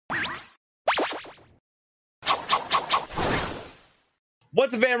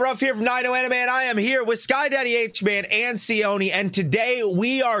What's up, fam? Ruff here from 9 Anime, and I am here with Sky Daddy H-Man and Sione, and today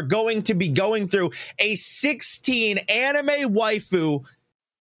we are going to be going through a 16 anime waifu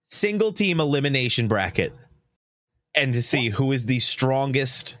single team elimination bracket and to see who is the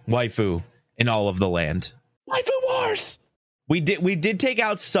strongest waifu in all of the land. Waifu wars! We did take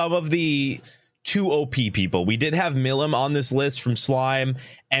out some of the too OP people. We did have Milim on this list from Slime,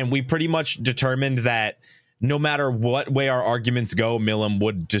 and we pretty much determined that no matter what way our arguments go, Milim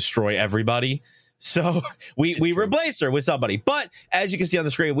would destroy everybody. So we replaced her with somebody. But as you can see on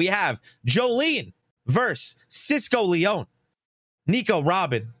the screen, we have Jolene versus Cisco Leone, Nico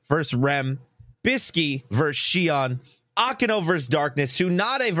Robin versus Rem, Bisky versus Shion, Akino versus Darkness,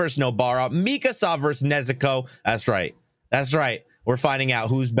 Tsunade versus Nobara, Mikasa versus Nezuko. That's right. We're finding out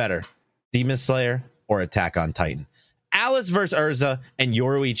who's better, Demon Slayer or Attack on Titan. Alice versus Urza, and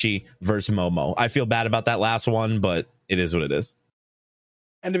Yoruichi versus Momo. I feel bad about that last one, but it is what it is.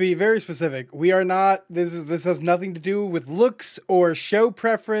 And to be very specific, we are not. This has nothing to do with looks or show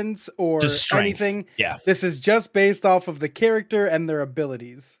preference or anything. Yeah, this is just based off of the character and their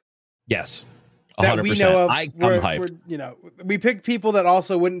abilities. Yes, 100%. That we know of. I'm hyped. We picked people that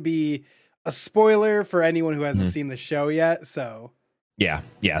also wouldn't be a spoiler for anyone who hasn't seen the show yet. So yeah.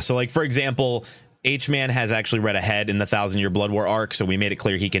 So, like, for example, H-Man has actually read ahead in the 1,000-Year Blood War arc, so we made it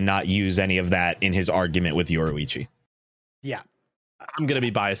clear he cannot use any of that in his argument with Yoruichi. Yeah. I'm going to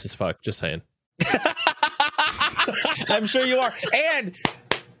be biased as fuck, just saying. I'm sure you are. And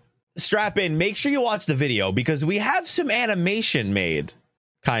strap in, make sure you watch the video, because we have some animation made,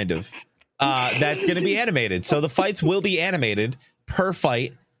 kind of, that's going to be animated. So the fights will be animated per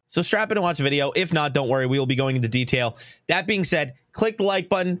fight. So strap in and watch the video. If not, don't worry, we will be going into detail. That being said, click the like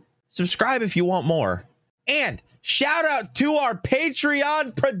button. Subscribe if you want more. And shout out to our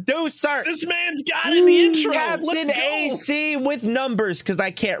Patreon producer. This man's got in the intro. Captain AC with numbers, because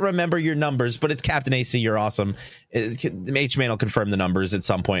I can't remember your numbers, but it's Captain AC. You're awesome. H-Man will confirm the numbers at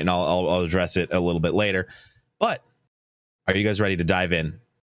some point, and I'll address it a little bit later. But are you guys ready to dive in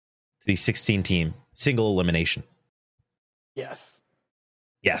to the 16-team single elimination? Yes.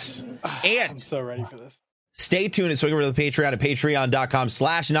 And I'm so ready for this. Stay tuned and swing over to the Patreon at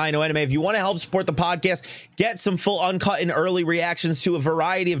patreon.com/9OAnime. If you want to help support the podcast, get some full uncut and early reactions to a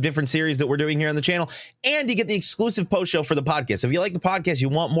variety of different series that we're doing here on the channel, and you get the exclusive post show for the podcast. If you like the podcast, you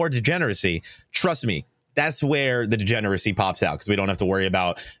want more degeneracy, trust me, that's where the degeneracy pops out, because we don't have to worry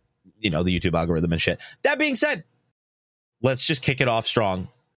about, the YouTube algorithm and shit. That being said, let's just kick it off strong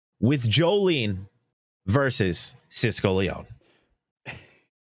with Jolene versus Cisco Leone.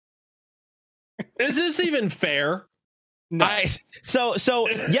 Is this even fair? No. So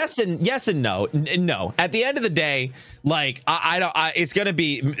yes and no. No. At the end of the day, like it's gonna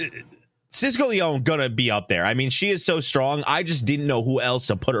be Cisco Leone gonna be up there. I mean, she is so strong. I just didn't know who else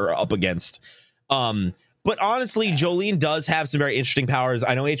to put her up against. But honestly, Jolene does have some very interesting powers.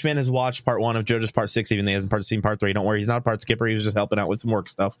 I know H-Man has watched part 1 of JoJo's part 6, even though he hasn't seen part 3. Don't worry, he's not a part skipper. He was just helping out with some work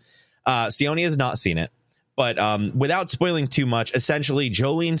stuff. Sione has not seen it. But without spoiling too much, essentially,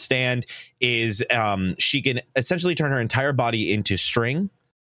 Jolene's stand is she can essentially turn her entire body into string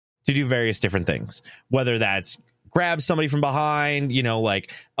to do various different things, whether that's grab somebody from behind,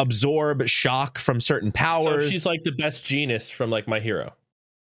 like absorb shock from certain powers. So she's like the best Genus from like My Hero.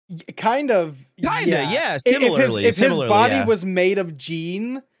 Kind of, yeah. Similarly, if his body was made of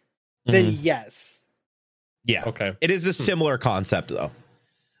Gene, then yes. Yeah. Okay. It is a similar concept, though.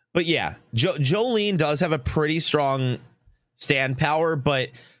 But yeah, Jolene does have a pretty strong stand power, but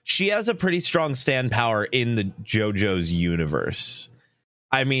she has a pretty strong stand power in the JoJo's universe.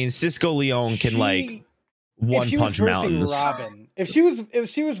 I mean, Cisco Leone can one punch mountains. Robin, if she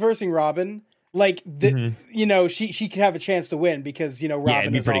was versing Robin, she could have a chance to win, because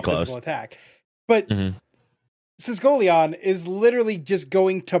Robin is all physical attack. But Cisco Leone is literally just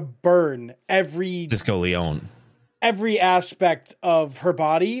going to burn Cisco Leone. Every aspect of her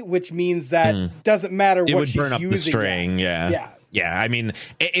body, which means that doesn't matter what she's using. It would burn up the string, yeah. I mean,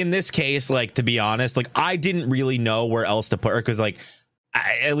 in this case, to be honest, I didn't really know where else to put her, because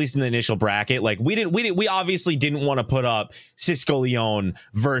at least in the initial bracket, we obviously didn't want to put up Cisco Leone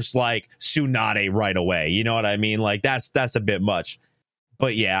versus Tsunade right away. You know what I mean? That's a bit much.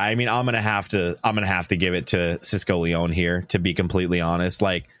 But yeah, I mean, I'm gonna have to give it to Cisco Leone here, to be completely honest.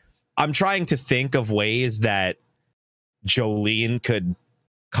 I'm trying to think of ways that Jolene could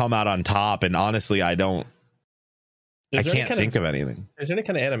come out on top, and honestly, I can't think of anything. Is there any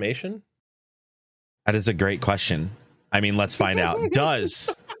kind of animation? That is a great question. I mean, let's find out.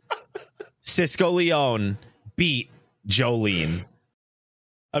 Does Cisco Leone beat Jolene?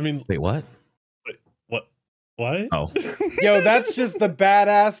 I mean, wait, what? What? Oh, Yo, that's just the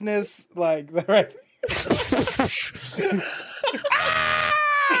badassness. Like, right.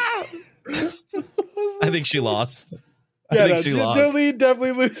 I think she lost. Yeah, I think she lost. Jolene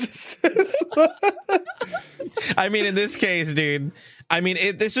definitely loses this one. I mean, in this case, dude. I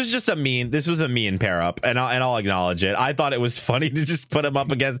mean, this was just a mean. This was a mean pair up, and I'll acknowledge it. I thought it was funny to just put him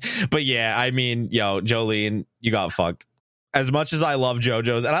up against, but yeah, I mean, yo, Jolene, you got fucked. As much as I love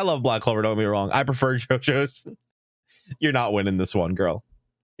JoJo's and I love Black Clover, don't get me wrong, I prefer JoJo's. You're not winning this one, girl.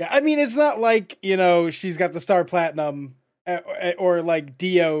 Yeah, I mean, it's not like, you know, she's got the Star Platinum or like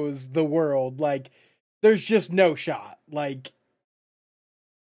Dio's The World. Like, there's just no shot. Like,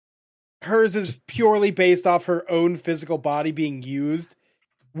 hers is purely based off her own physical body being used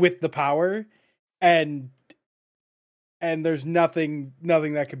with the power, and there's nothing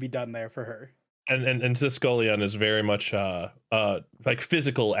that could be done there for her. And Siscolion is very much like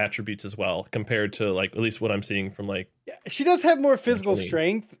physical attributes as well, compared to like at least what I'm seeing from like. Yeah, she does have more physical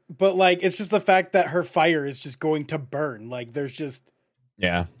strength, but like it's just the fact that her fire is just going to burn. Like there's just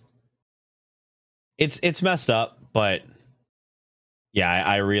yeah, it's messed up, but yeah,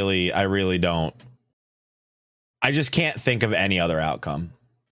 I really don't. I just can't think of any other outcome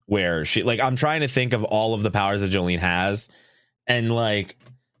where she like. I'm trying to think of all of the powers that Jolene has, and like.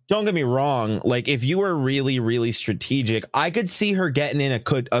 Don't get me wrong. Like, if you were really, really strategic, I could see her getting in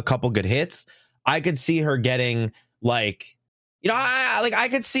a couple good hits. I could see her getting like, you know, I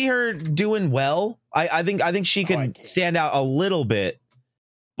could see her doing well. I think she could stand out a little bit.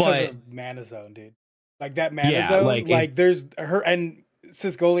 But Mana Zone, dude, like that Mana Zone, like there's her and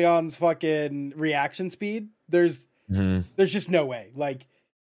Siscolion's fucking reaction speed. There's just no way. Like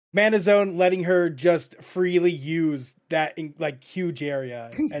Mana Zone letting her just freely use that in, like huge area,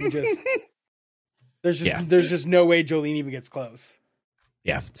 and just there's just no way Jolene even gets close.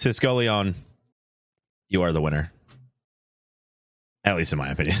 Yeah, Siscolion, you are the winner. At least in my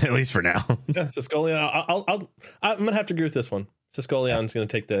opinion, at least for now. Yeah, Siscolion. I'm gonna have to agree with this one. Siscolion's going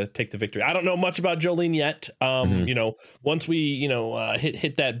to take the victory. I don't know much about Jolene yet. You know, once we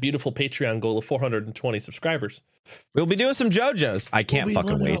hit that beautiful Patreon goal of 420 subscribers, we'll be doing some JoJo's. I can't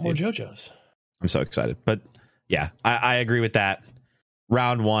fucking wait. More JoJo's. I'm so excited. But yeah, I agree with that.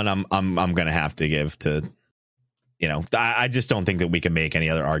 Round one, I'm gonna have to give to, you know, I just don't think that we can make any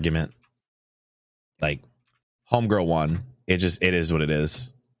other argument. Like, Homegirl won. It is what it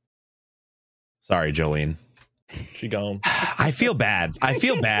is. Sorry, Jolene. She gone. I feel bad.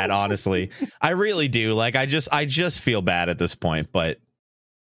 Honestly. I really do. Like, I just feel bad at this point, but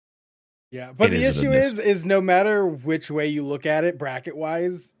yeah, but the issue is no matter which way you look at it, bracket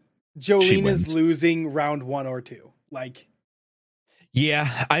wise, Jolene is losing round 1 or 2. Like,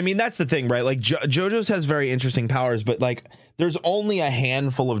 yeah, I mean, that's the thing, right? Like, JoJo's has very interesting powers, but like, there's only a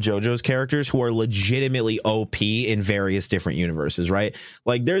handful of JoJo's characters who are legitimately OP in various different universes, right?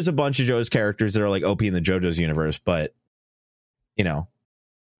 Like, there's a bunch of JoJo's characters that are like OP in the JoJo's universe, but you know,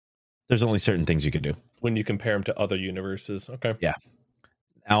 there's only certain things you can do when you compare them to other universes. Okay. Yeah.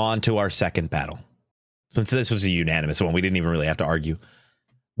 Now on to our second battle. Since this was a unanimous one, we didn't even really have to argue.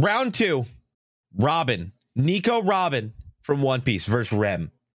 Round 2, Nico Robin from One Piece versus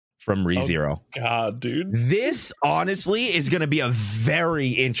Rem from ReZero. God, dude. This honestly is going to be a very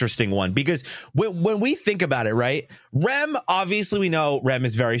interesting one because when we think about it, right? Rem, obviously we know Rem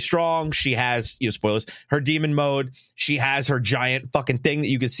is very strong. She has, you know, spoilers, her demon mode. She has her giant fucking thing that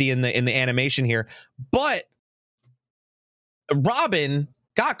you can see in the animation here. But Robin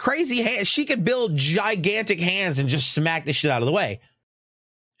got crazy hands. She could build gigantic hands and just smack the shit out of the way.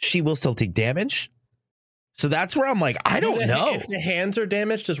 She will still take damage. So that's where I'm like, I don't know. If the hands are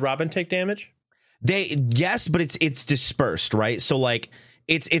damaged, does Robin take damage? Yes, but it's dispersed, right? So like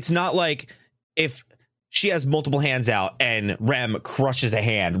it's not like if she has multiple hands out and Rem crushes a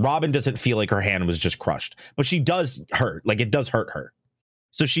hand, Robin doesn't feel like her hand was just crushed, but she does hurt. Like, it does hurt her.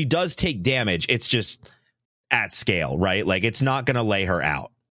 So she does take damage. It's just at scale, right? Like, it's not going to lay her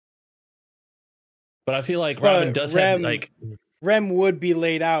out. But I feel like Robin does have like. Rem would be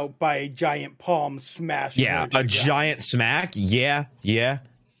laid out by a giant palm smash. Yeah, a giant smack. Yeah.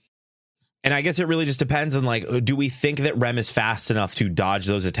 And I guess it really just depends on, like, do we think that Rem is fast enough to dodge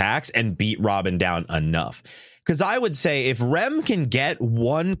those attacks and beat Robin down enough? Because I would say if Rem can get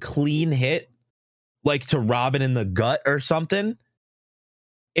one clean hit, like to Robin in the gut or something,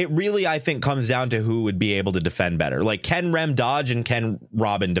 it really, I think, comes down to who would be able to defend better. Like, can Rem dodge and can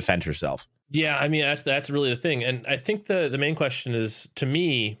Robin defend herself? Yeah, I mean, that's really the thing. And I think the main question is, to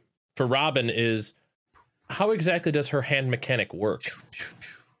me, for Robin, is how exactly does her hand mechanic work?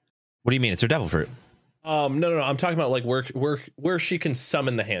 What do you mean? It's her devil fruit. No. I'm talking about like where she can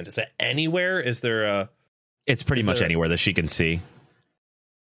summon the hands. Is it anywhere? Is there a It's pretty much anywhere that she can see.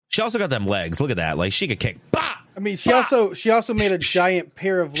 She also got them legs. Look at that. Like, she could kick. Bah! I mean, she also made a giant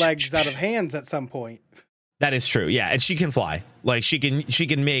pair of legs out of hands at some point. That is true. Yeah, and she can fly. Like, she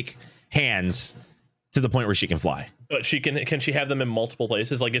can make hands to the point where she can fly. But can she have them in multiple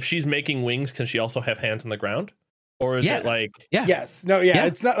places? Like, if she's making wings, can she also have hands on the ground? Or is it like... Yeah. Yes. No, yeah.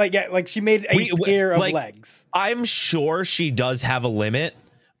 It's not like... Yeah, like, she made a pair of legs. I'm sure she does have a limit,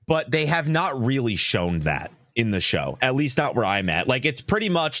 but they have not really shown that in the show. At least not where I'm at. Like, it's pretty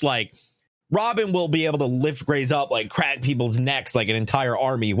much like Robin will be able to lift Grays up, like, crack people's necks like an entire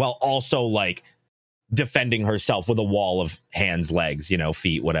army, while also, like, defending herself with a wall of hands, legs,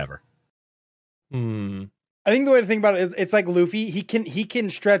 feet, whatever. I think the way to think about it is it's like Luffy. He can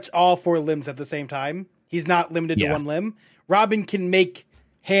stretch all 4 limbs at the same time. He's not limited to one limb. Robin can make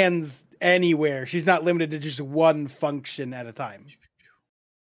hands anywhere. She's not limited to just one function at a time.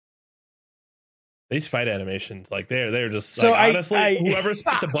 These fight animations, like they're just so like, honestly, whoever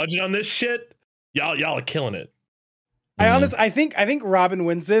spent the budget on this shit, y'all are killing it. I think Robin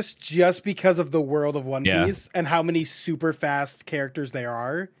wins this just because of the world of One Piece and how many super fast characters there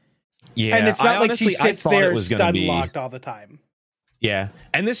are. Yeah, and it's not like she sits there stun locked all the time. Yeah,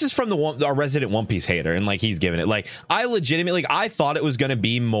 and this is from our resident One Piece hater, and like he's giving it like I legitimately I thought it was going to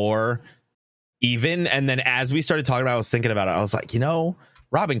be more even, and then as we started talking about it, I was thinking about it. I was like,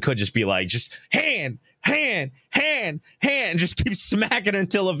 Robin could just be like, just hand, just keep smacking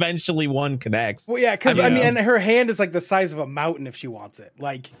until eventually one connects. Well, yeah, because and her hand is like the size of a mountain if she wants it.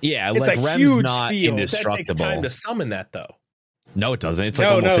 Like, yeah, it's like a Rem's huge not field. indestructible. That takes time to summon that, though. No, it doesn't. It's like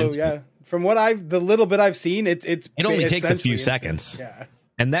almost instant. Yeah. From what the little bit I've seen, it only takes a few seconds. Yeah,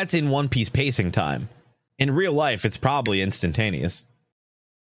 and that's in One Piece pacing time. In real life, it's probably instantaneous.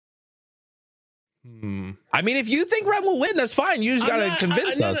 I mean, if you think Rem will win, that's fine. You just got to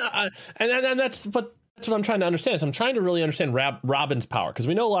convince us. And that's what I'm trying to understand. Is I'm trying to really understand Robin's power, because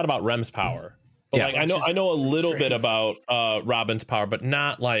we know a lot about Rem's power. But I know a little bit about Robin's power, but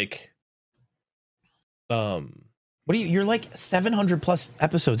not like What you're like 700 plus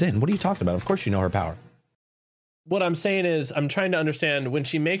episodes in. What are you talking about? Of course you know her power. What I'm saying is I'm trying to understand when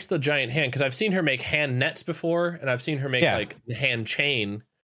she makes the giant hand, because I've seen her make hand nets before, and I've seen her make like the hand chain.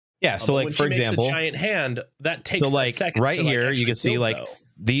 Yeah, so like for example, the giant hand that takes so like a second right here you can see like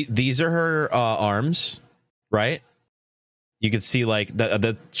these are her arms, right? You can see like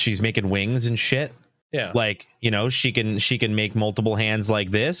the she's making wings and shit. Yeah, like she can make multiple hands like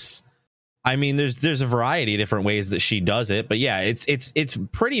this. I mean, there's a variety of different ways that she does it, but yeah, it's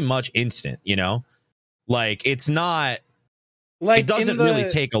pretty much instant. Like it's not like it doesn't really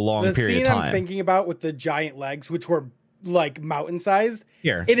take a long period of time. I'm thinking about with the giant legs, which were like mountain sized.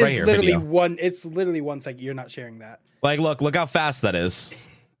 Here, it is literally one. It's literally 1 second. You're not sharing that. Like, look how fast that is.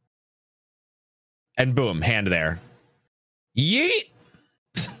 And boom, hand there. Yeet.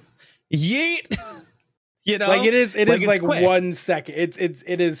 Yeet. Like it is like quick. 1 second.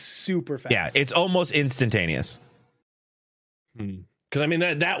 It is super fast. Yeah, it's almost instantaneous. Because I mean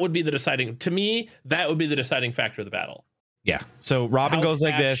that would be the deciding. To me, that would be the deciding factor of the battle. Yeah. So Robin goes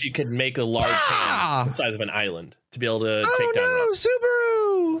like this. She could make a large hand the size of an island to be able to take down. Oh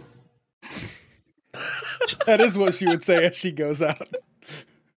no, Subaru! That is what she would say as she goes out.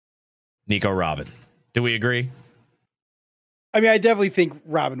 Nico Robin. Do we agree? I mean, I definitely think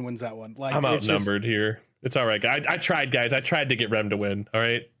Robin wins that one. Like, I'm outnumbered here. It's all right, guys. I tried, guys. I tried to get Rem to win. All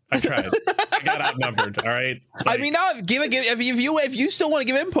right. I tried. I got outnumbered. All right. Like, I mean, no. If you still want to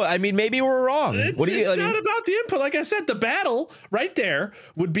give input, I mean, maybe we're wrong. It's not about the input. Like I said, the battle right there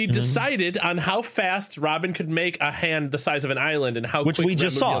would be decided on how fast Robin could make a hand the size of an island and how quick we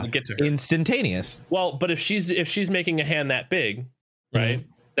just saw to get to her. Instantaneous. Well, but if she's making a hand that big, right,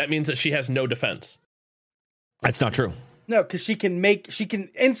 that means that she has no defense. That's not true. No, because she can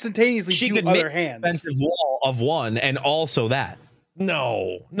instantaneously do other hands. Defensive wall of one, and also that.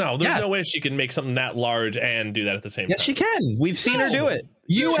 No, there's no way she can make something that large and do that at the same time. Yes, she can. We've seen her do it.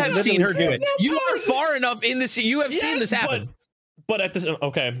 You have seen her do it. You are far enough in this. You have seen this happen. But at this,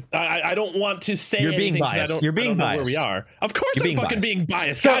 okay, I don't want to say you're being biased. You're being biased. Where we are, of course, I'm fucking being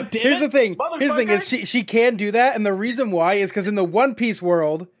biased. So, God damn it. Here's the thing is she can do that, and the reason why is because in the One Piece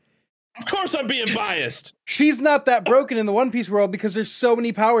world, of course, I'm being biased. She's not that broken in the One Piece world because there's so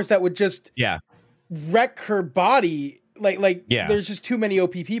many powers that would just wreck her body. Like there's just too many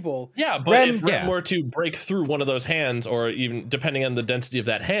OP people. Yeah, but if Rem were to break through one of those hands, or even depending on the density of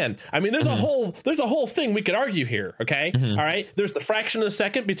that hand, I mean, there's a whole thing we could argue here. Okay, all right. There's the fraction of a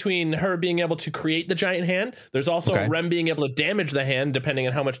second between her being able to create the giant hand. There's also Rem being able to damage the hand, depending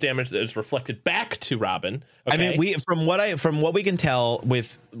on how much damage is reflected back to Robin. Okay? I mean, from what we can tell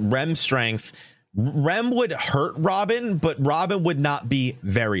with Rem's strength, Rem would hurt Robin, but Robin would not be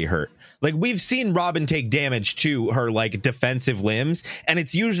very hurt. Like, we've seen Robin take damage to her like defensive limbs, and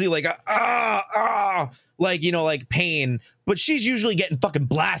it's usually like like, you know, like pain, but she's usually getting fucking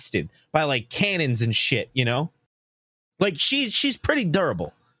blasted by like cannons and shit, you know? Like, she's pretty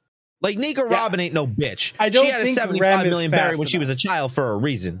durable. Like, Nika Robin ain't no bitch. I don't she had think a 75 Rem million is berry fast when she was a child for a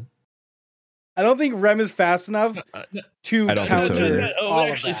reason. I don't think Rem is fast enough to I don't counter think so either. all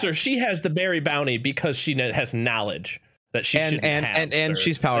Actually, of that. sir, she has the berry bounty because she has knowledge that she shouldn't have, and sir.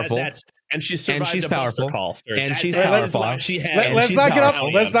 she's powerful. And she's survived she's a buster powerful. call, sir. And she's That's powerful. why she has. Let's not get off.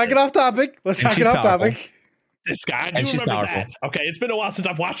 Let's not get off topic. Let's And not she's get off powerful. topic. This guy, I And do she's remember powerful. that. Okay, it's been a while since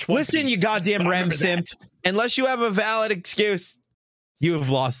I've watched One Listen, Piece, you goddamn but I Rem remember that. simp. Unless you have a valid excuse, you have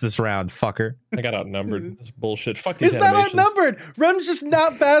lost this round, fucker. I got outnumbered. This bullshit. Fuck these It's not animations. outnumbered. Rem's just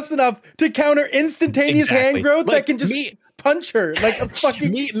not fast enough to counter instantaneous hand Exactly. growth Like, that can just punch her like a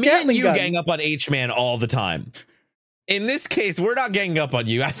fucking Me and Gatling you gun. gang up on H-Man all the time. In this case, we're not ganging up on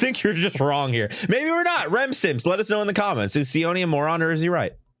you. I think you're just wrong here. Maybe we're not. Rem Sims, let us know in the comments. Is Sione a moron or is he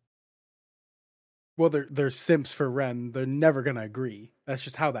right? Well, they're simps for Rem. They're never gonna agree. That's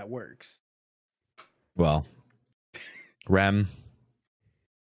just how that works. Well, Rem,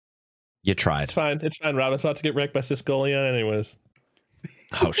 you tried. It's fine. It's fine. Robin's about to get wrecked by Siscolion anyways.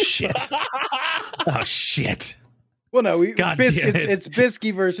 Oh, shit. Oh, shit. Well, no, God damn it. it's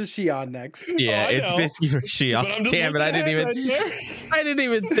Bisky versus Shion next. Yeah, I it's know. Bisky for But I'm Shion. just Damn it, I looking didn't at even it right there. I didn't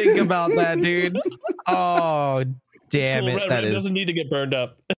even think about that, dude. Oh, damn Cool. it. Red That is doesn't need to get burned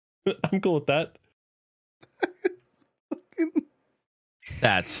up. I'm cool with that.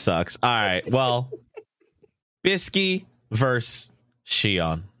 that sucks. All right. Well, Bisky versus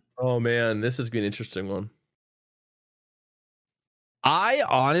Shion. Oh man, this is gonna be an interesting one. I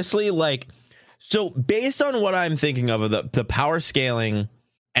honestly like, so based on what I'm thinking of the power scaling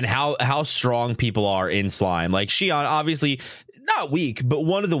and how strong people are in Slime, like Shion, obviously not weak, but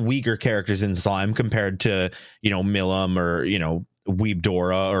one of the weaker characters in Slime compared to, you know, Milim or, you know, Weeb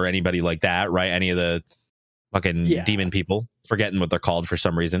Dora or anybody like that, right? Any of the fucking demon people, forgetting what they're called for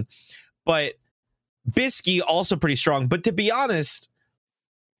some reason. But Bisky also pretty strong. But to be honest,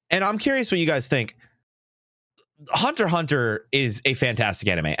 and I'm curious what you guys think, Hunter x Hunter is a fantastic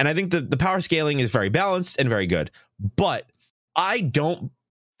anime, and I think the power scaling is very balanced and very good. But I don't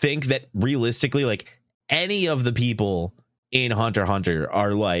think that realistically, like, any of the people in Hunter x Hunter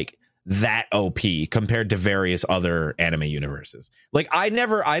are like that OP compared to various other anime universes. Like, I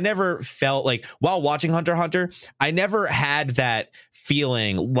never felt like, while watching Hunter x Hunter, I never had that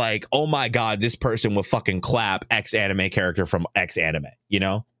feeling like, oh my god, this person will fucking clap X anime character from X anime, you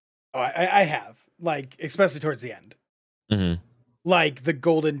know? Oh, I have, like, especially towards the end. Mm-hmm. Like the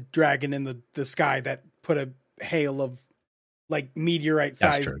golden dragon in the sky that put a hail of like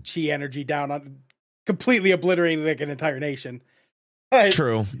meteorite-sized chi energy down on, completely obliterating like an entire nation. But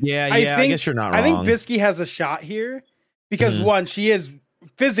True. Yeah, I guess you're not wrong. I think Bisky has a shot here because one, she is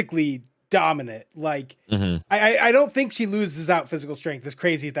physically dominant. Like, I don't think she loses out physical strength. As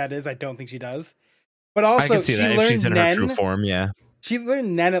crazy as that is, I don't think she does. But also, I can see she that if she's in her true form. Yeah, she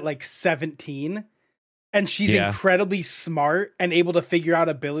learned Nen at like 17, and she's incredibly smart and able to figure out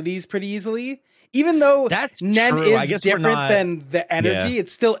abilities pretty easily. Even though that's Nen true. is different than the energy,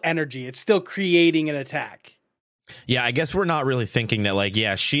 it's still energy. It's still creating an attack. Yeah, I guess we're not really thinking that, like,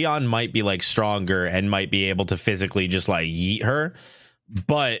 yeah, Shion might be like stronger and might be able to physically just like yeet her,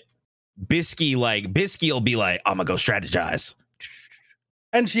 but Bisky will be like, I'm gonna go strategize.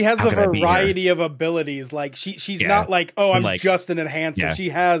 And she has a variety of abilities. Like she's not like, oh, I'm like, just an enhancer. Yeah. She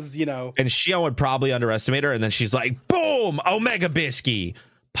has, you know. And Shion would probably underestimate her, and then she's like, boom, Omega Bisky.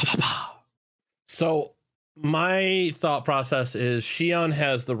 Pa, pa, pa. So my thought process is Shion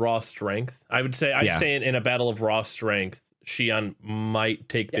has the raw strength. I would say in a battle of raw strength, Shion might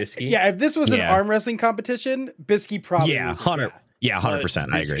take Bisky. Yeah, if this was an arm wrestling competition, Bisky probably loses.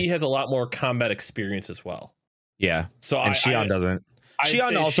 100%. I agree. Bisky has a lot more combat experience as well. Yeah. So and Shion doesn't.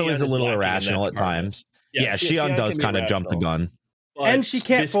 Shion also is a little irrational at times. Yeah, Shion does kind of jump the gun. And she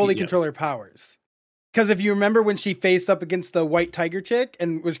can't fully control her powers. Because if you remember when she faced up against the white tiger chick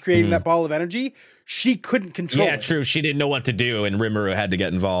and was creating that ball of energy, she couldn't control it. Yeah, true. She didn't know what to do, and Rimuru had to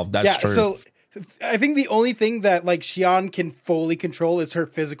get involved. That's true. So I think the only thing that like Shion can fully control is her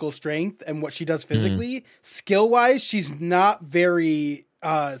physical strength and what she does physically. Skill-wise, she's not very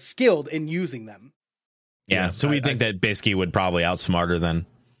skilled in using them. Yeah, so we think that Bisky would probably outsmart her then.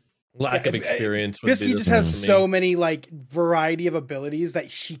 Lack of experience. Bisky just has so many like variety of abilities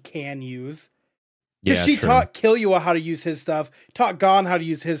that she can use. Because she taught Killua how to use his stuff, taught Gon how to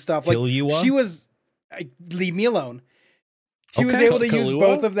use his stuff. Like Killua? She was leave me alone. She was able to use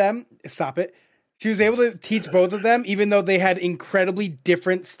both of them. Stop it. She was able to teach both of them, even though they had incredibly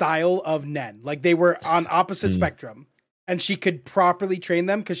different style of Nen. Like they were on opposite spectrum, and she could properly train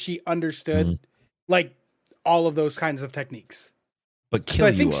them because she understood like all of those kinds of techniques. But so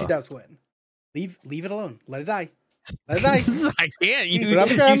I think she does win. Leave it alone. Let it die. Let it die. I can't.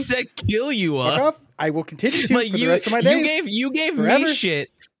 You said kill you. I will continue to like, for the rest of my days. You gave me shit.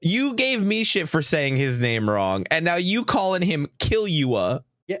 You gave me shit for saying his name wrong, and now you calling him kill you.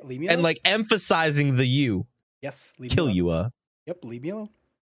 Yeah, leave me alone. And like emphasizing the you. Yes, leave kill me alone. You. Yep, leave me alone.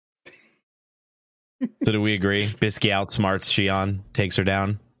 So do we agree? Bisky outsmarts Xion, takes her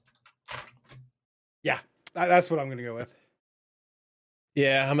down. Yeah, that's what I'm gonna go with.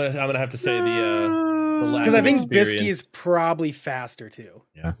 Yeah, I'm gonna have to say the because I think Bisky is probably faster too.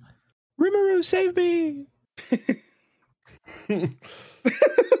 Yeah. Rimuru, save me.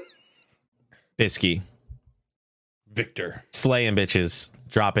 Bisky. Victor. Slaying bitches.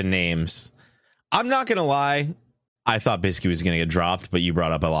 Dropping names. I'm not gonna lie. I thought Bisky was gonna get dropped, but you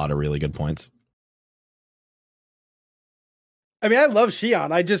brought up a lot of really good points. I mean, I love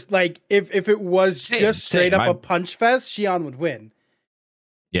Xion. I just like if it was just straight up a punch fest, Xion would win.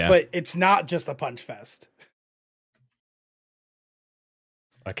 Yeah. But it's not just a punch fest.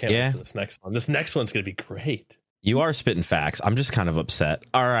 I can't wait for this next one. This next one's going to be great. You are spitting facts. I'm just kind of upset.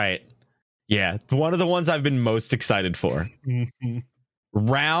 All right. Yeah. One of the ones I've been most excited for.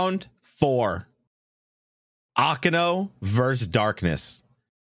 Round 4. Akeno versus Darkness.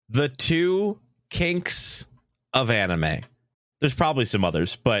 The two kinks of anime. There's probably some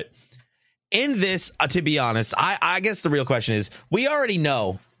others, but in this, to be honest, I guess the real question is, we already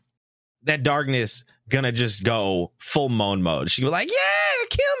know that Darkness gonna just go full moan mode. She was like, yeah,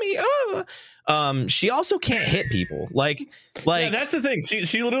 kill me. She also can't hit people. Like yeah, that's the thing.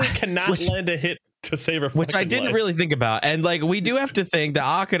 She literally cannot land a hit to save her. Which I didn't really think about. And like, we do have to think that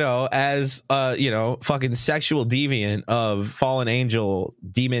Akeno, as fucking sexual deviant of fallen angel,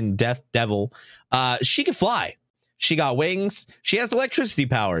 demon, death, devil, she can fly. She got wings. She has electricity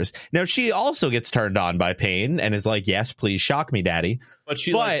powers. Now, she also gets turned on by pain and is like, yes, please shock me, daddy. But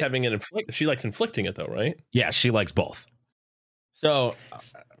she likes having it she likes inflicting it, though, right? Yeah, she likes both. So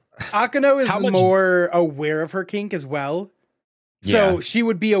Akeno is more aware of her kink as well. So she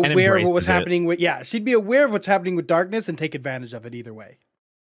would be aware of what was happening with she'd be aware of what's happening with Darkness and take advantage of it either way.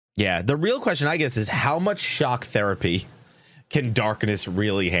 Yeah, the real question, I guess, is how much shock therapy can Darkness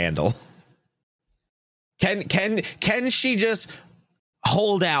really handle? Can she just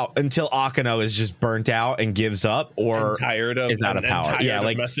hold out until Akeno is just burnt out and gives up, or tired of, is out of power? Yeah,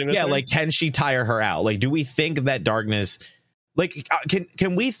 like can she tire her out? Like, do we think that Darkness, like,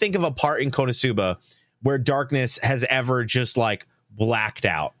 can we think of a part in Konosuba where Darkness has ever just like blacked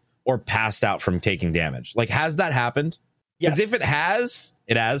out or passed out from taking damage? Like, has that happened? Yes. Because if it has,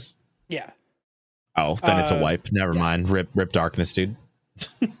 it has. Yeah. Oh, then it's a wipe. Never mind. Rip Darkness, dude.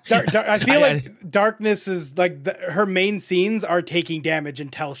 I feel like Darkness is like her main scenes are taking damage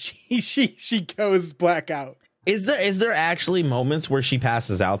until she goes blackout. Is there actually moments where she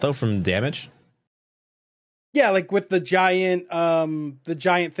passes out though from damage? Yeah, like with the giant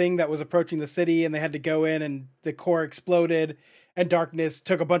thing that was approaching the city, and they had to go in, and the core exploded, and Darkness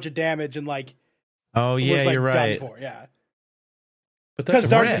took a bunch of damage, and like, oh yeah, was, like, you're right. Yeah, but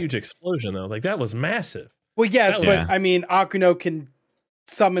that's a huge explosion though. Like that was massive. Well, yes, but I mean, Akeno can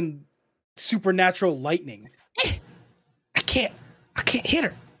summon supernatural lightning. I can't hit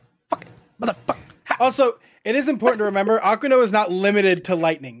her. Fuck, motherfucker. Also, it is important to remember Akeno is not limited to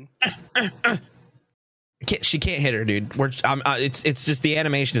lightning. She can't hit her, dude. It's just the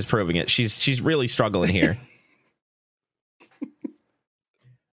animation is proving it. She's really struggling here.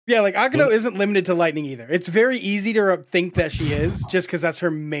 Yeah, like Akeno isn't limited to lightning either. It's very easy to think that she is just because that's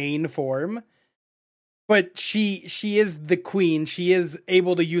her main form. But she is the queen. She is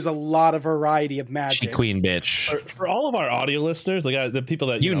able to use a lot of variety of magic. She queen bitch. For all of our audio listeners, the people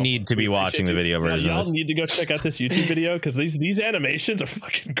that you need to be watching the video version. Y'all need to go check out this YouTube video because these animations are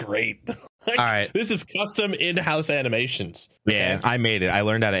fucking great. Like, all right, this is custom in-house animations. Yeah, I made it. I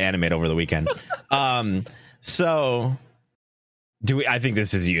learned how to animate over the weekend. So I think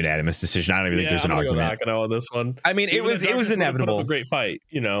this is a unanimous decision. I don't even think there's an argument. On this one. I mean, it was inevitable. A great fight,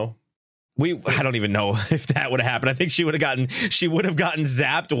 you know. I don't even know if that would have happened. I think she would have gotten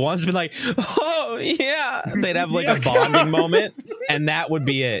zapped once, been like, oh yeah. They'd have like a bonding moment, and that would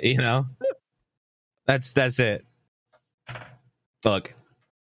be it, you know? That's it. Look,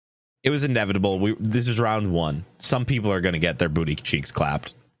 it was inevitable. This is round 1. Some people are gonna get their booty cheeks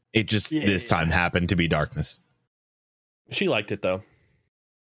clapped. It just this time happened to be Darkness. She liked it though.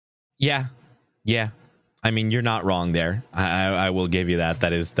 Yeah. I mean, you're not wrong there. I will give you that.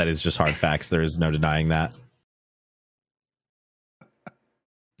 That is just hard facts. There is no denying that.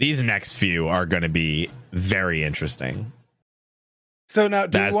 These next few are going to be very interesting. So now,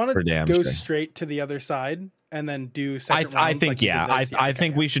 do you want to go straight to the other side and then do second rounds? I think, I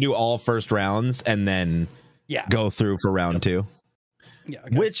think we should do all first rounds and then go through for round two. Yeah.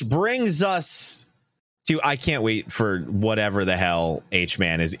 Okay. Which brings us to, I can't wait for whatever the hell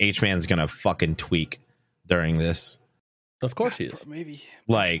H-Man is. H-Man's going to fucking tweak during this. Of course he is. Maybe.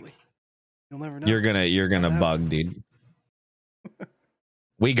 Like, you'll never know. You're gonna bug, dude.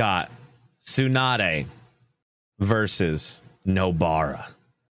 We got Tsunade versus Nobara.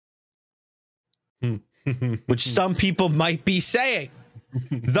 Which some people might be saying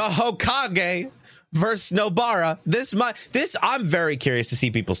the Hokage versus Nobara. This I'm very curious to see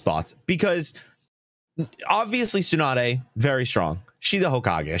people's thoughts, because obviously Tsunade, very strong. She the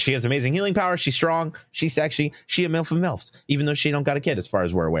Hokage. She has amazing healing power. She's strong. She's sexy. She a MILF of MILFs, even though she don't got a kid, as far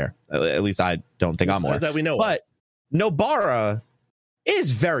as we're aware. At least I don't think I'm aware. That we know. But Nobara is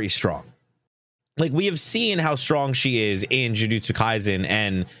very strong. Like, we have seen how strong she is in Jujutsu Kaisen,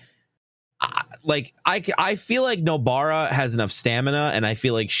 and I feel like Nobara has enough stamina, and I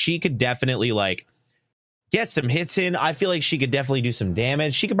feel like she could definitely like get some hits in. I feel like she could definitely do some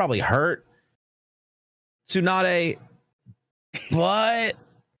damage. She could probably hurt Tsunade, but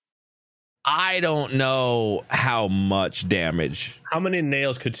I don't know how much damage. How many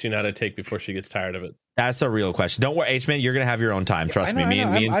nails could Tsunade take before she gets tired of it? That's a real question. Don't worry, H-Man, you're gonna have your own time. Trust me. Me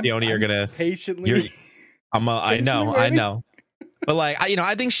and Sione are gonna patiently. I know. But like,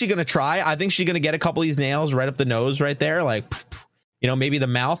 I think she's gonna try. I think she's gonna get a couple of these nails right up the nose, right there. Like, maybe the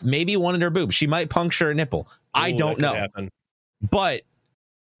mouth, maybe one in her boob. She might puncture a nipple. I don't know. Happen. But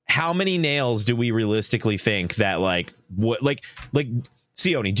how many nails do we realistically think that like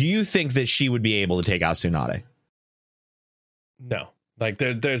Sione, do you think that she would be able to take out Tsunade? No. Like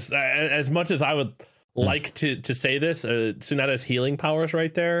there's as much as I would like to say this, Tsunade's healing powers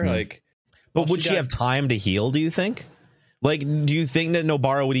right there. Like, but would she have time to heal, do you think? Like, do you think that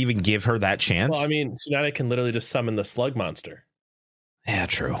Nobara would even give her that chance? Well, I mean, Tsunade can literally just summon the slug monster. Yeah,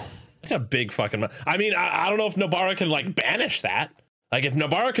 true. It's a big fucking... I mean, I don't know if Nobara can, like, banish that. Like, if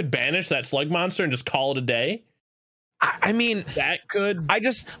Nobara could banish that slug monster and just call it a day... I mean, that could...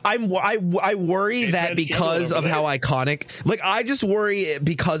 I worry that because of how iconic... Like, I just worry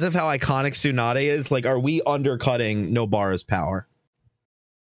because of how iconic Tsunade is. Like, are we undercutting Nobara's power?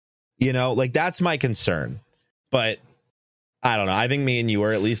 Like, that's my concern. But... I don't know. I think me and you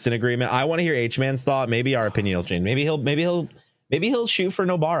are at least in agreement. I want to hear H-Man's thought. Maybe our opinion will change. Maybe he'll shoot for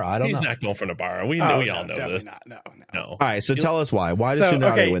Nobara. I don't know. He's not going for Nobara. We all know this. Not. No. All right. So tell us why. Why does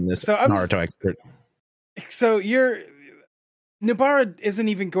Tsunade win this Naruto expert? So Nobara isn't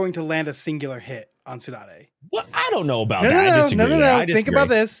even going to land a singular hit on Tsunade. Well, I don't know about that. I disagree. No. Think about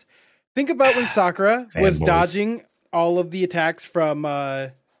this. Think about when Sakura was dodging all of the attacks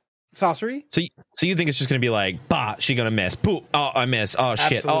from Sorcery. So you think it's just gonna be like, bah, she gonna miss. Poop. Oh, I miss. Oh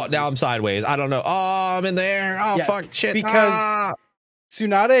shit. Absolutely. Oh, now I'm sideways. I don't know. Oh, I'm in the air. Oh yes, fuck shit. Because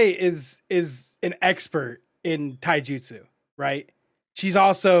Tsunade is an expert in taijutsu, right? She's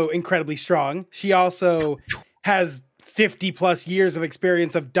also incredibly strong. She also has 50 plus years of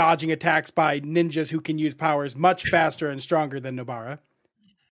experience of dodging attacks by ninjas who can use powers much faster and stronger than Nobara.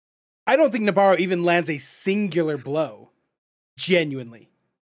 I don't think Nobara even lands a singular blow. Genuinely.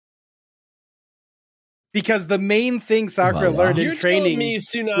 Because the main thing Sakura learned in training with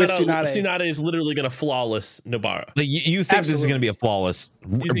Tsunade is literally going to flawless Nobara. Like, you think this is going to be a flawless?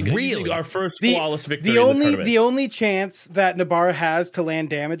 Really, our first flawless victory. The only chance that Nobara has to land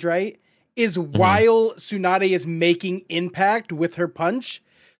damage right is while Tsunade is making impact with her punch.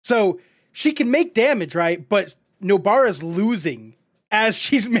 So she can make damage, right? But Nobara's losing as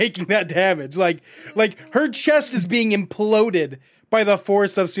she's making that damage. Like her chest is being imploded by the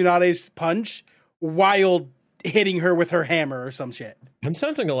force of Tsunade's punch, while hitting her with her hammer or some shit. I'm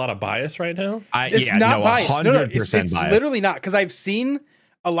sensing a lot of bias right now. It's not bias. 100% it's bias. Literally not, because I've seen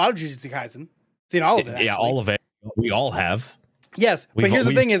a lot of Jujutsu Kaisen. Seen all of it. Yeah, all of it. We all have. Yes, but here's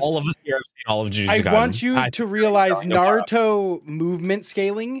the thing: is all of us here have seen all of Jujutsu Kaisen. I want you to realize Naruto movement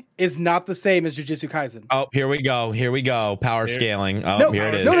scaling is not the same as Jujutsu Kaisen. Oh, here we go. Power scaling. Oh, here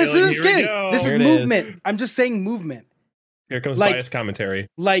it is. No, this isn't scaling. This is movement. I'm just saying movement. Here comes bias commentary.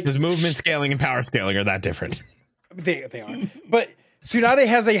 Because movement scaling and power scaling are that different. They are. But Tsunade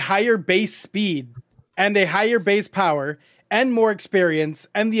has a higher base speed and a higher base power and more experience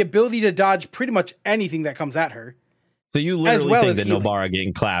and the ability to dodge pretty much anything that comes at her. So you literally think that Nobara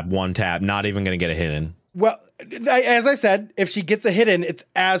getting clapped one tap, not even going to get a hit in? Well, as I said, if she gets a hit in, it's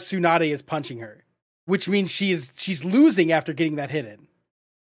as Tsunade is punching her. which means she's losing after getting that hidden.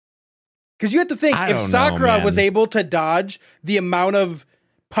 Because you have to think, if Sakura was able to dodge the amount of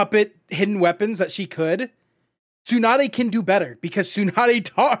puppet hidden weapons that she could, Tsunade can do better because Tsunade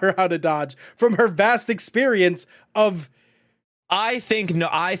taught her how to dodge from her vast experience of. I think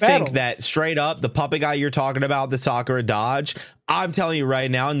that straight up, the puppet guy you're talking about, the Sakura dodge, I'm telling you right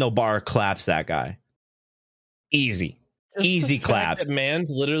now, Nobara claps that guy. Easy claps.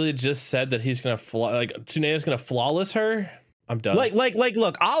 Man's literally just said that he's gonna Tsunade's gonna flawless her. I'm done.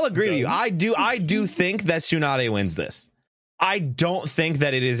 Look, I'll agree with you. I do think that Tsunade wins this. I don't think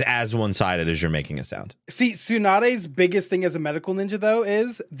that it is as one-sided as you're making it sound. See, Tsunade's biggest thing as a medical ninja, though,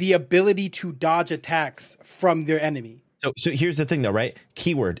 is the ability to dodge attacks from their enemy. So here's the thing, though, right?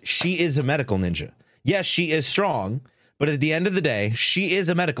 Keyword, she is a medical ninja. Yes, she is strong, but at the end of the day, she is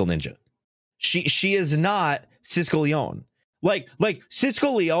a medical ninja. She is not Cisco Leon. Like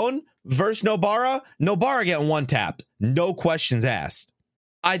Cisco Leon versus Nobara getting one tapped. No questions asked.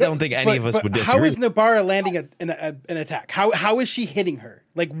 I don't think any of us would disagree. How is Nobara landing an attack? How is she hitting her?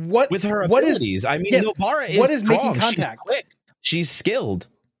 Like what with her abilities? Nobara is what is strong. Making contact? She's quick. She's skilled.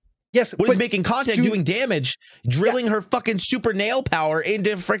 Yes, what is making contact, doing damage, drilling her fucking super nail power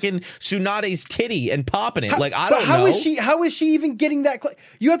into freaking Tsunade's titty and popping it? I don't know. How is she even getting that?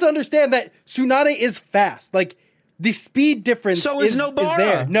 You have to understand that Tsunade is fast. Like the speed difference is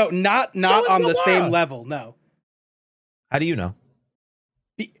there. No, not on the same level. No. How do you know?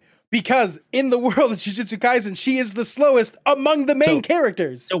 Because in the world of Jujutsu Kaisen, she is the slowest among the main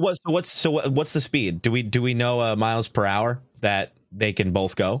characters. So what's the speed? Do we know miles per hour that they can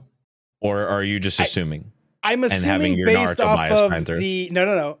both go, or are you just assuming? I'm assuming based off of the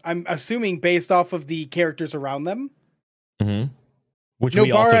no. I'm assuming based off of the characters around them. Mm-hmm. Which Nobara,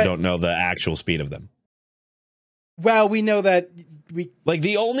 we also don't know the actual speed of them. Well, we know that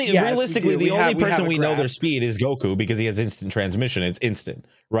the only person we know their speed is Goku because he has instant transmission. It's instant,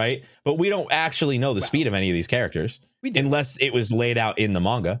 right? But we don't actually know the speed of any of these characters unless it was laid out in the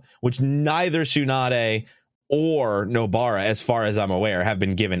manga, which neither Tsunade or Nobara, as far as I'm aware, have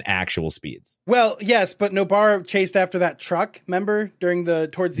been given actual speeds. Well, yes, but Nobara chased after that truck, remember,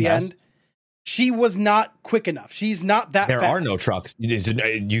 towards the end? She was not quick enough. She's not that fast. There are no trucks. You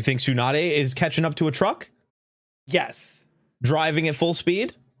think Tsunade is catching up to a truck? Yes. Driving at full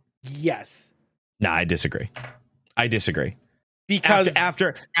speed? Yes. Nah, I disagree. Because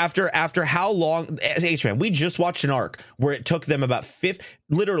after how long, H-Man, we just watched an arc where it took them about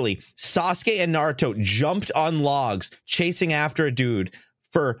literally Sasuke and Naruto jumped on logs chasing after a dude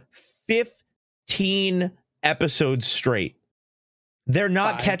for 15 episodes straight. They're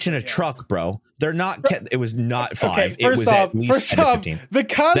not catching a truck, bro. They're not. It was not 5. Okay, first off, the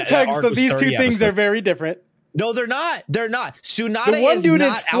context of these two things are very different. No, they're not. Tsunade, the one dude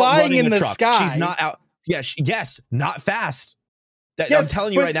is flying in the sky. She's not out. Yes, not fast. I'm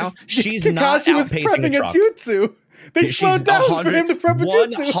telling you right now, she's Kakashi not outpacing a truck. Jutsu. They slowed down for him to prep a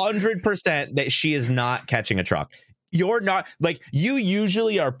jutsu. 100% that she is not catching a truck. You're not you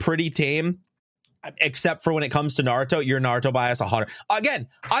usually are pretty tame, except for when it comes to Naruto. You're Naruto bias 100. Again,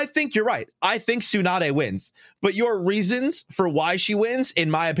 I think you're right. I think Tsunade wins, but your reasons for why she wins, in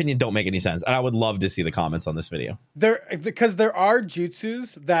my opinion, don't make any sense. And I would love to see the comments on this video. Because there are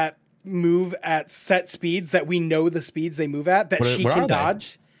jutsus that move at set speeds that we know the speeds they move at that she can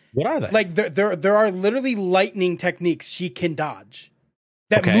dodge. What are they? Like there are literally lightning techniques she can dodge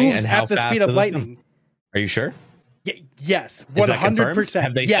that moves at the speed of lightning. Are you sure? Yes, 100%.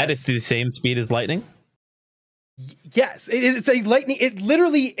 Have they said it's the same speed as lightning? Yes, it's a lightning. It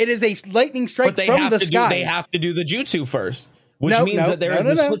is a lightning strike from the sky. They have to do the jutsu first, which means that there is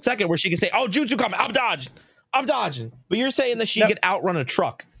a split second where she can say, "Oh, jutsu coming! I'm dodging." But you're saying that she could outrun a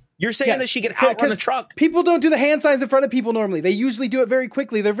truck. You're saying that she could outrun a truck. People don't do the hand signs in front of people normally. They usually do it very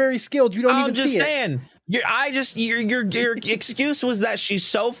quickly. They're very skilled. You don't even see it. I'm just saying. Your excuse was that she's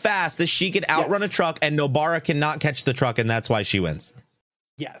so fast that she could outrun a truck, and Nobara cannot catch the truck, and that's why she wins.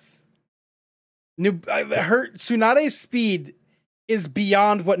 Yes. Tsunade's speed is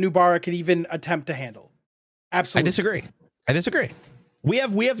beyond what Nobara could even attempt to handle. Absolutely. I disagree. We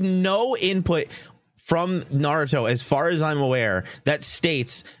have no input from Naruto, as far as I'm aware, that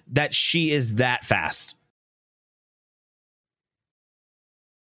states that she is that fast.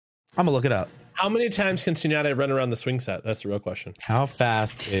 I'm gonna look it up. How many times can Tsunade run around the swing set? That's the real question. How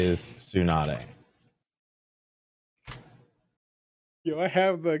fast is Tsunade? Yo, I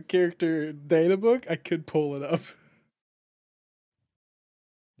have the character data book. I could pull it up.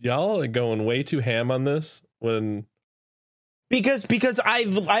 Y'all are going way too ham on this when Because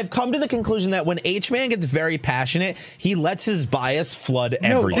I've come to the conclusion that when H-Man gets very passionate, he lets his bias flood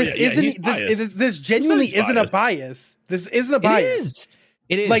everything. This genuinely isn't a bias. This isn't a bias.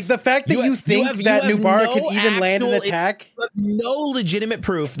 It is. Like the fact that you think that Nubara could even land an attack. You have no legitimate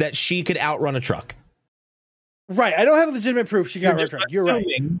proof that she could outrun a truck. Right. I don't have legitimate proof she got outrun a truck. You're right.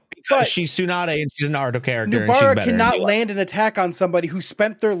 Because she's Tsunade and she's a Naruto character. Nubara cannot land an attack on somebody who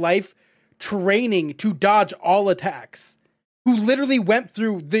spent their life training to dodge all attacks. Who literally went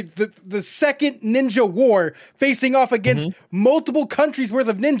through the second ninja war facing off against multiple countries worth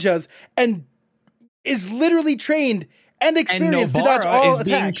of ninjas and is literally trained and experienced to dodge all attacks.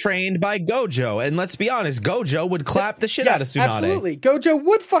 Being trained by Gojo. And let's be honest, Gojo would clap the shit out of Tsunade. Absolutely. Gojo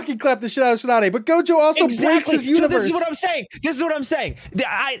would fucking clap the shit out of Tsunade, but Gojo also breaks his universe. So this is what I'm saying.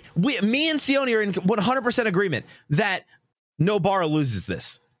 Me and Sione are in 100% agreement that Nobara loses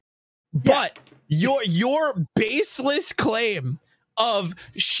this. But your baseless claim of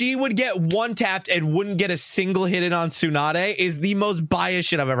she would get one tapped and wouldn't get a single hit in on Tsunade is the most biased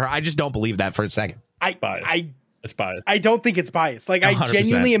shit I've ever heard. I just don't believe that for a second. It's biased. I don't think it's biased. Like 100%. I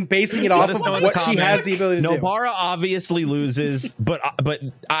genuinely am basing it off of what she has the ability to do. Nobara obviously loses, but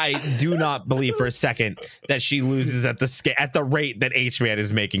I do not believe for a second that she loses at the rate that H-Man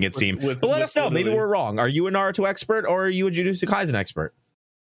is making it seem. But let us know. Maybe we're wrong. Are you a Naruto expert or are you a Jujutsu Kaisen expert?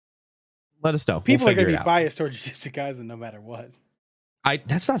 Let us know. People are going to be biased towards Jujutsu Kaisen no matter what.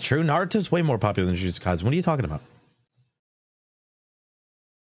 That's not true. Naruto's way more popular than Jujutsu Kaisen. What are you talking about?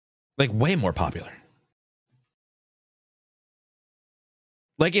 Like, way more popular.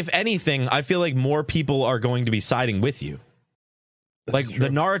 Like, if anything, I feel like more people are going to be siding with you. Like, the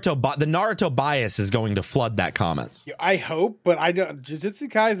Naruto bias is going to flood that comments. I hope, but I don't.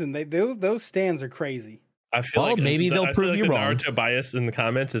 Jujutsu Kaisen, those stands are crazy. I feel like maybe they'll prove you wrong. Naruto bias in the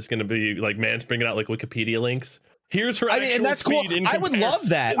comments is going to be like, man's bringing out like Wikipedia links. Here's her. And that's cool. I would love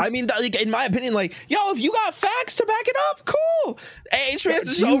that. I mean, like, in my opinion, like, if you got facts to back it up, cool. H-Man's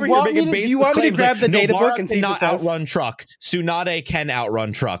just over here making baseless claims. You want me to grab the data book and see not outrun truck? Tsunade can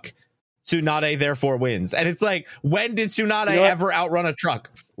outrun truck. Tsunade therefore wins. And it's like, when did Tsunade ever outrun a truck?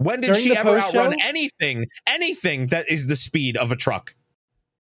 When did she ever outrun anything that is the speed of a truck?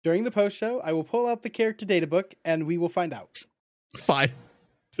 During the post show, I will pull out the character data book and we will find out. Fine.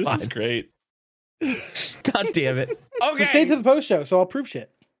 This is great. God damn it. Okay. So stay to the post show, so I'll prove shit.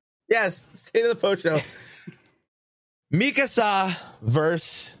 Yes, stay to the post show. Mikasa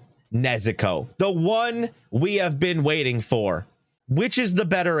versus Nezuko. The one we have been waiting for. Which is the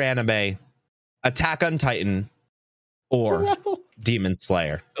better anime? Attack on Titan or Demon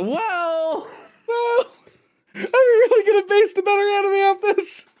Slayer? Well, are we really going to base the better anime off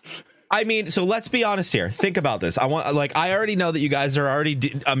this? I mean, so let's be honest here. Think about this. I already know that you guys are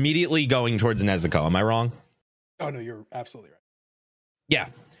already immediately going towards Nezuko. Am I wrong? Oh, no, you're absolutely right. Yeah.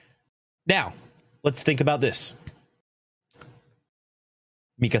 Now, let's think about this.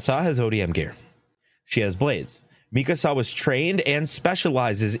 Mikasa has ODM gear. She has blades. Mikasa was trained and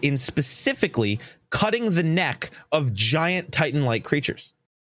specializes in specifically cutting the neck of giant Titan-like creatures.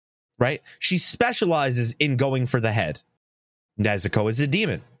 Right? She specializes in going for the head. Nezuko is a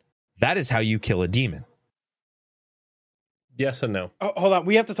demon. That is how you kill a demon. Yes and no. Oh, hold on.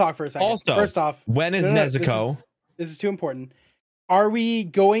 We have to talk for a second. Also, first off, when is Nezuko? This is too important. Are we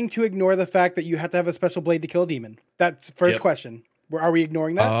going to ignore the fact that you have to have a special blade to kill a demon? That's the first question. Are we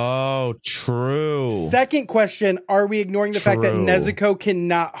ignoring that? Oh, true. Second question, are we ignoring the fact that Nezuko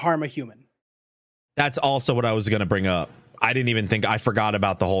cannot harm a human? That's also what I was going to bring up. I didn't even think, I forgot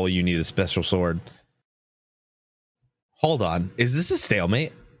about the whole you need a special sword. Hold on. Is this a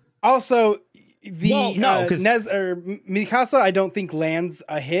stalemate? Also, Mikasa, I don't think lands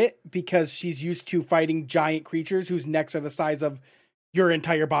a hit because she's used to fighting giant creatures whose necks are the size of your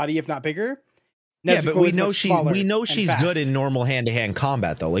entire body, if not bigger. Nezuko but we know she's good in normal hand-to-hand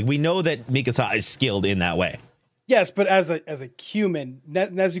combat, though. Like, we know that Mikasa is skilled in that way. Yes, but as a human,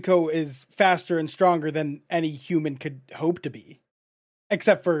 Nezuko is faster and stronger than any human could hope to be,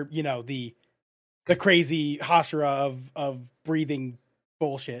 except for the crazy Hashira of breathing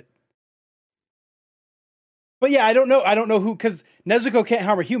bullshit. But yeah, I don't know who, because Nezuko can't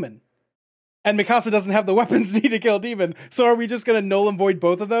harm a human. And Mikasa doesn't have the weapons needed to kill a demon. So are we just going to null and void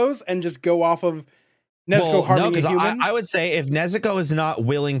both of those and just go off of Nezuko harming a human? I would say if Nezuko is not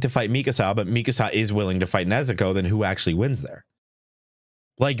willing to fight Mikasa, but Mikasa is willing to fight Nezuko, then who actually wins there?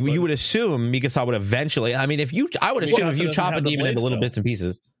 Like, you would assume Mikasa would eventually, I mean, I would assume if you chop a demon into little bits and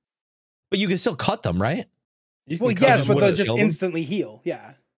pieces, but you can still cut them, right? Well, yes, but they'll just instantly heal.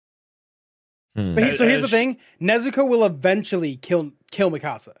 Yeah. But so here's the thing. Nezuko will eventually kill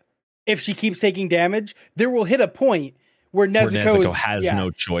Mikasa. If she keeps taking damage, there will hit a point where Nezuko has no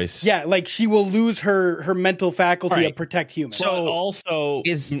choice. Yeah, like she will lose her mental faculty of protect humans. So also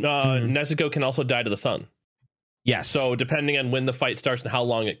Nezuko can also die to the sun. Yes. So depending on when the fight starts and how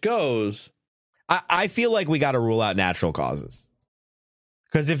long it goes, I feel like we got to rule out natural causes.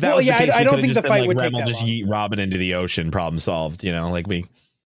 Because if that was the case, I don't think the fight would take that long. Just yeet Robin into the ocean, problem solved. You know, like we.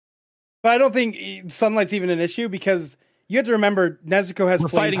 But I don't think sunlight's even an issue because you have to remember Nezuko has. We're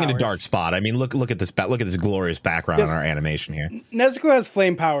fighting in a dark spot. I mean, look at this. Look at this glorious background on our animation here. Nezuko has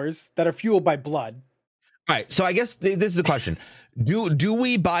flame powers that are fueled by blood. All right, so I guess this is the question. Do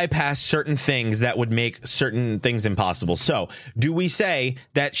we bypass certain things that would make certain things impossible? So do we say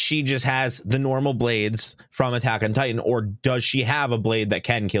that she just has the normal blades from Attack on Titan, or does she have a blade that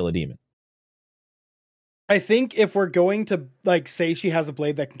can kill a demon? I think if we're going to like say she has a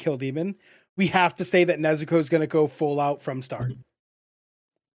blade that can kill a demon, we have to say that Nezuko is going to go full out from start.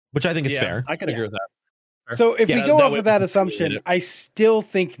 Which I think is fair. I can agree with that. So if we go off of that assumption, I still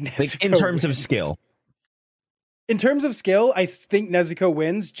think Nezuko like in terms of skill. In terms of skill, I think Nezuko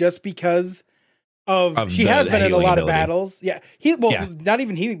wins just because of she has been in a lot of battles. Yeah. Not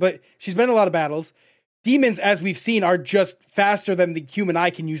even healing, but she's been in a lot of battles. Demons, as we've seen, are just faster than the human eye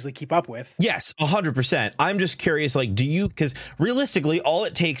can usually keep up with. Yes, 100%. I'm just curious, like, because realistically, all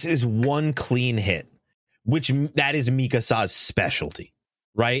it takes is one clean hit, which that is Mikasa's specialty,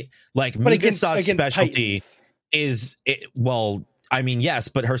 right? Like, but Mikasa's specialty is, yes,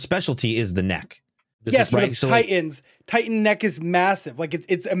 but her specialty is the neck. Yes, but Titans, Titan neck is massive. Like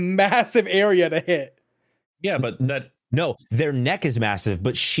it's a massive area to hit. Yeah, but no, their neck is massive,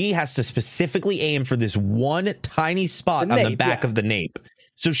 but she has to specifically aim for this one tiny spot on the back of the nape.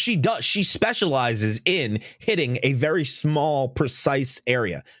 So she specializes in hitting a very small, precise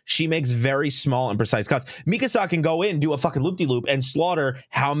area. She makes very small and precise cuts. Mikasa can go in, do a fucking loop-de-loop, and slaughter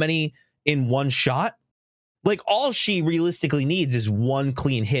how many in one shot? Like, all she realistically needs is one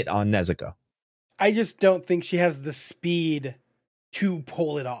clean hit on Nezuko. I just don't think she has the speed to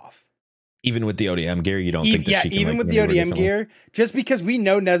pull it off. Even with the ODM gear, you don't think that she can? Even with the ODM gear, just because we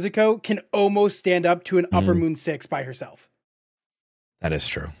know Nezuko can almost stand up to an Upper Moon 6 by herself. That is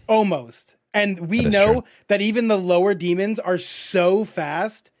true. Almost. And we know that even the lower demons are so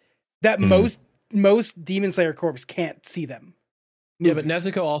fast that most Demon Slayer Corps can't see them. Yeah, but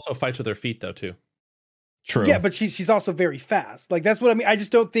Nezuko also fights with her feet, though, too. True. Yeah, but she's also very fast. Like, that's what I mean. I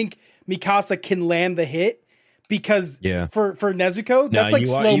just don't think Mikasa can land the hit because for Nezuko, that's like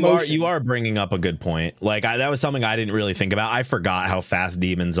slow motion. You are bringing up a good point. Like, that was something I didn't really think about. I forgot how fast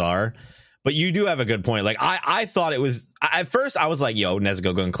demons are. But you do have a good point. Like, I thought it was... At first, I was like, yo,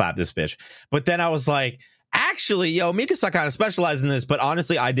 Nezuko, go and clap this bitch. But then I was like, actually, yo, Mikasa kind of specializes in this. But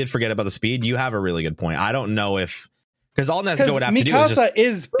honestly, I did forget about the speed. You have a really good point. I don't know if... Because all Nezuko would have to do is just... Mikasa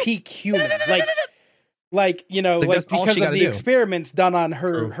is peak human. Like, you know, like because of the experiments done on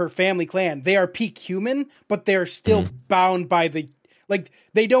her family clan, they are peak human, but they're still bound by the, like,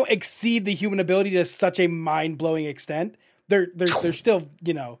 they don't exceed the human ability to such a mind-blowing extent. They're still,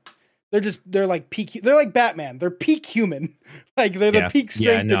 you know, they're like peak, they're like Batman. They're peak human. Like, they're the peak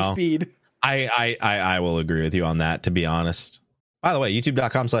strength and speed. I will agree with you on that, to be honest. By the way,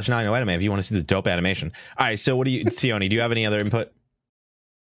 youtube.com/9noanime if you want to see the dope animation. All right, so what do you, Sione, do you have any other input?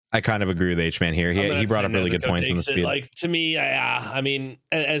 I kind of agree with H-Man here. He brought up really good points on the speed. Like, to me, I mean,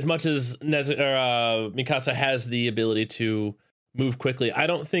 as much as Mikasa has the ability to move quickly, I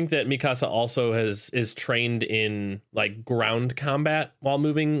don't think that Mikasa also is trained in like ground combat while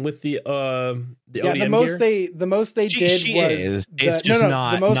moving with the ODM gear. The most they did was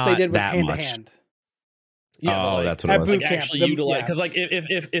hand to hand. Yeah, that's what it was. Like, actually utilize, because like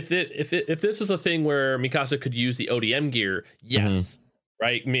if this is a thing where Mikasa could use the ODM gear, yes.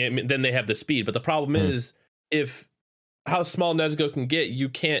 Right, then they have the speed, but the problem is if how small Nezuko can get, you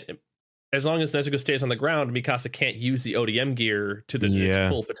can't. As long as Nezuko stays on the ground, Mikasa can't use the ODM gear to its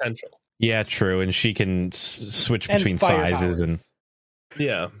full potential. Yeah, true, and she can switch between sizes and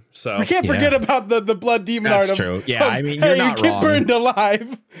So we can't forget about the blood demon art. That's true. Yeah, I mean, you're not wrong. Burned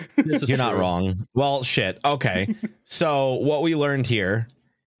alive. You're not wrong. Well, shit. Okay, so what we learned here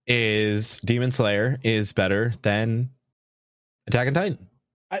is Demon Slayer is better than Attack on Titan.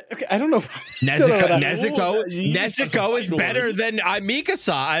 I don't know. Nezuko is better than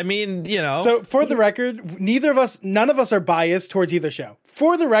Mikasa. I mean, you know. So for the record, none of us are biased towards either show.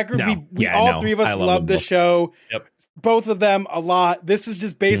 For the record, we all three of us love the show. Yep. Both of them a lot. This is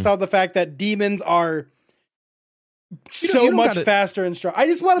just based on the fact that demons are so much faster and strong. I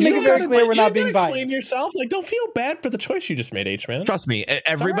just want to make it very clear we're not being biased. Explain yourself. Like, don't feel bad for the choice you just made, H-Man. Trust me,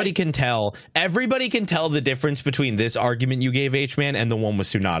 everybody can tell. Everybody can tell the difference between this argument you gave, H-Man, and the one with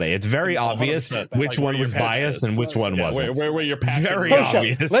Tsunade. It's very obvious which one was biased and which one wasn't. Where you're passionate. Very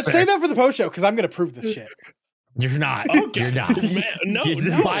obvious. Let's say that for the post show because I'm going to prove this shit. You're not. Okay. You're not. Man, no.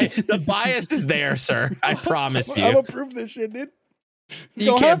 The bias is there, sir. I promise you. I'm going to prove this shit, dude.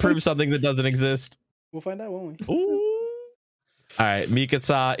 You can't prove something that doesn't exist. We'll find out, won't we? Ooh. All right,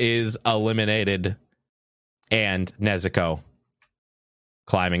 Mikasa is eliminated, and Nezuko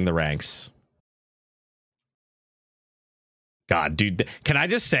climbing the ranks. God, dude, can I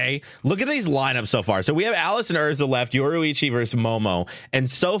just say, look at these lineups so far. So we have Alice and Urza left, Yoruichi versus Momo, and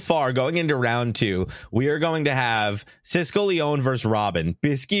so far, going into round 2, we are going to have Cisco Leone versus Robin,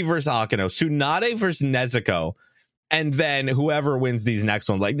 Bisky versus Akano, Tsunade versus Nezuko, and then whoever wins these next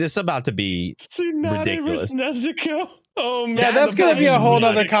ones. Like, this is about to be Tsunade ridiculous. Versus Nezuko. Oh man, yeah, that's gonna be a whole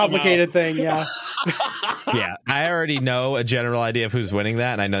other complicated thing. Yeah, yeah. I already know a general idea of who's winning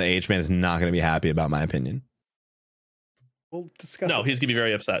that, and I know the H-Man is not going to be happy about my opinion. We'll discuss. No, he's gonna be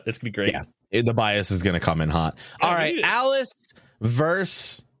very upset. It's gonna be great. Yeah, the bias is gonna come in hot. All right, Alice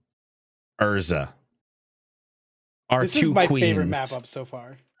versus Urza. This is my favorite map up so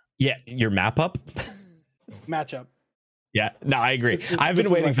far. Yeah, your map up matchup. Yeah, no, I agree. I've been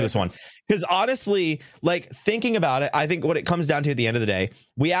waiting for this one because honestly, like thinking about it, I think what it comes down to at the end of the day,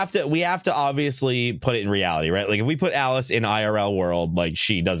 we have to obviously put it in reality, right? Like if we put Alice in IRL world, like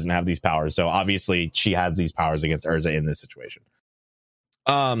she doesn't have these powers, so obviously she has these powers against Urza in this situation.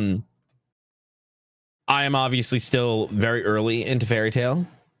 I am obviously still very early into Fairy Tail,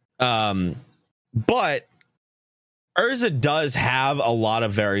 but Urza does have a lot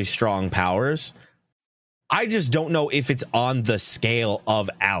of very strong powers. I just don't know if it's on the scale of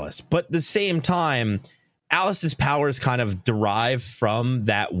Alice, but at the same time, Alice's powers kind of derive from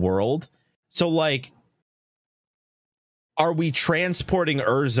that world. So like, are we transporting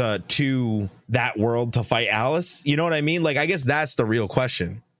Urza to that world to fight Alice? You know what I mean? Like, I guess that's the real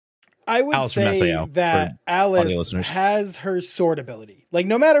question. I would say that Alice has her sword ability. Like,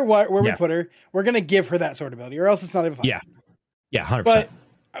 no matter what, where we put her, we're going to give her that sword ability, or else it's not even fun. Yeah. Yeah, 100%. But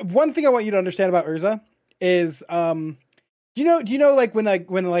one thing I want you to understand about Urza is, do you know, like when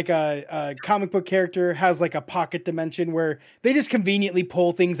a comic book character has like a pocket dimension where they just conveniently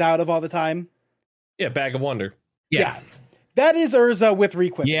pull things out of all the time? Yeah, Bag of Wonder. Yeah. That is Urza with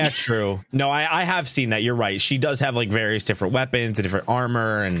requip. Yeah, true. No, I have seen that. You're right. She does have like various different weapons and different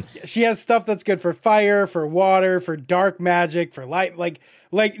armor, and she has stuff that's good for fire, for water, for dark magic, for light. Like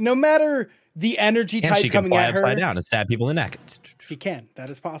no matter the energy type coming at her, upside down and stab people in the neck. She can. That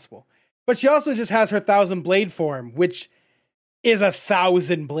is possible. But she also just has her 1,000 blade form, which is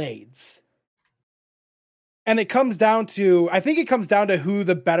 1,000 blades. And I think it comes down to who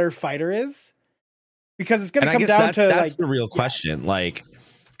the better fighter is. Because it's going to come down to that's the real question. Like,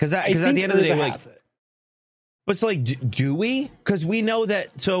 because at the end of the day, like, but it's like, do we? Because we know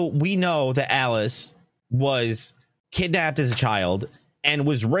that Alice was kidnapped as a child and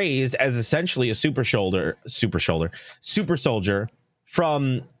was raised as essentially a super soldier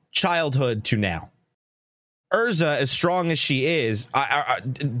from childhood to now. Urza, as strong as she is,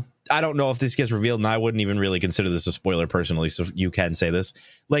 I don't know if this gets revealed, and I wouldn't even really consider this a spoiler personally, so you can say this.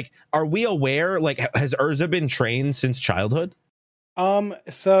 Like, are we aware, like, has Urza been trained since childhood?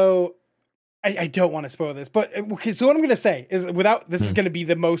 So I don't want to spoil this, but okay, so what I'm going to say is this is going to be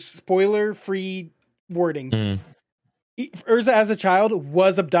the most spoiler-free wording. Urza as a child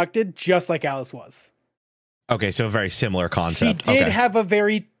was abducted just like Alice was. Okay, so a very similar concept. She did have a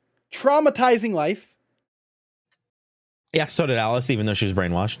very traumatizing life. Yeah, so did Alice, even though she was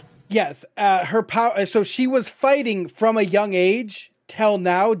brainwashed. Yes, her power. So she was fighting from a young age till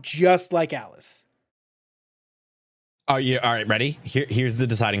now, just like Alice. Are you all right? Ready? Here's the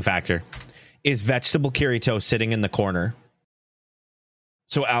deciding factor: is Vegetable Kirito sitting in the corner?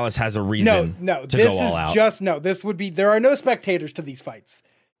 So Alice has a reason. No, to this go all is out. This would be. There are no spectators to these fights,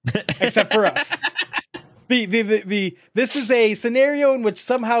 except for us. This is a scenario in which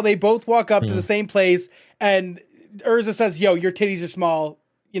somehow they both walk up to the same place, and Urza says, "Yo, your titties are small."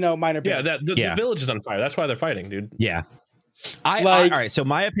 Minor. Yeah, the village is on fire. That's why they're fighting, dude. Yeah. All right. So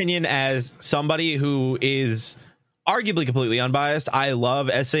my opinion as somebody who is arguably completely unbiased, I love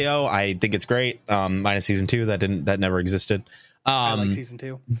SAO. I think it's great. Minus season 2, that never existed. I like season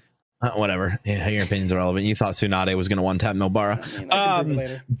 2. Whatever. Yeah, your opinion's irrelevant. You thought Tsunade was going to one-tap Nobara.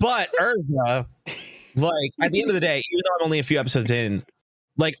 But Urza, like, at the end of the day, even though I'm only a few episodes in,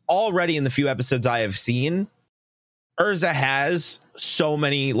 like, already in the few episodes I have seen, Urza has so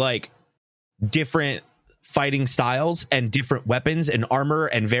many, like, different fighting styles and different weapons and armor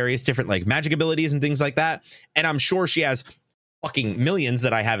and various different like magic abilities and things like that. And I'm sure she has fucking millions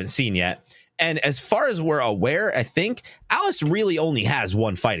that I haven't seen yet. And as far as we're aware, I think Alice really only has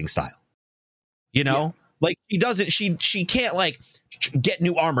one fighting style. You know, like she can't like get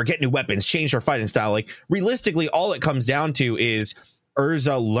new armor, get new weapons, change her fighting style. Like realistically, all it comes down to is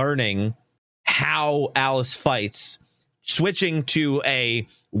Urza learning how Alice fights, switching to a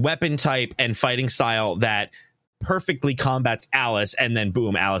weapon type and fighting style that perfectly combats Alice, and then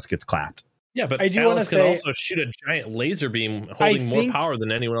boom, Alice gets clapped. Yeah, but Alice can also shoot a giant laser beam holding more power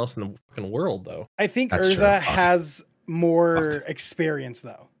than anyone else in the fucking world, though. I think Urza has more experience,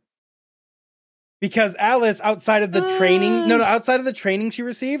 though. Because Alice, outside of the outside of the training she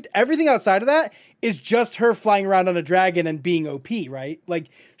received, everything outside of that is just her flying around on a dragon and being OP, right? Like,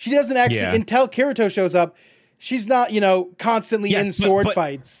 she doesn't actually, until Kirito shows up, she's not, constantly in sword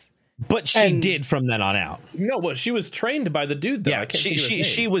fights. But she did from then on out. No, but she was trained by the dude, though. Yeah,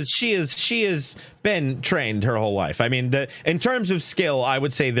 she has been trained her whole life. I mean, in terms of skill, I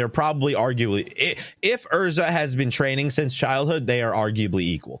would say they're probably arguably, if Urza has been training since childhood, they are arguably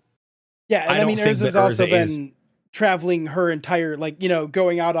equal. Yeah, and I mean, Urza's also been traveling her entire,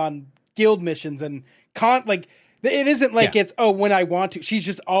 going out on guild missions and it isn't like it's, when I want to. She's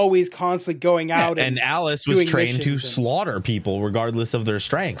just always constantly going out. And Alice was trained to slaughter people regardless of their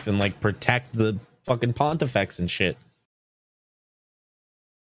strength and protect the fucking Pontifex and shit.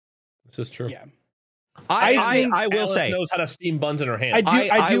 This is true. Yeah. I will Alice say knows how to steam buns in her hand.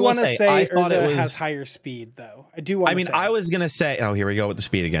 I do want to say Urza has higher speed, though. I was gonna say. Oh, here we go with the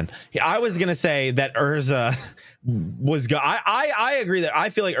speed again. I was gonna say that Urza was. I agree that I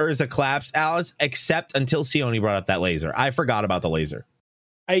feel like Urza claps Alice, except until Sione brought up that laser. I forgot about the laser.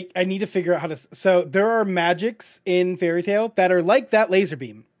 I need to figure out how to. So there are magics in Fairy Tail that are like that laser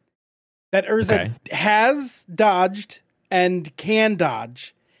beam that Urza has dodged and can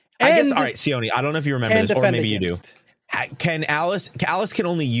dodge. I guess, all right, Sione, I don't know if you remember this, or maybe you do. Can Alice can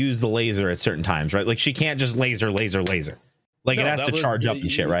only use the laser at certain times, right? Like, she can't just laser. Like, it has to charge up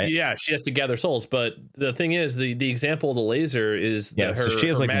and shit, right? Yeah, she has to gather souls. But the thing is, the example of the laser is so she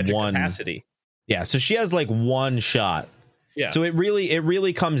has magic one capacity. Yeah, so she has one shot. Yeah. So it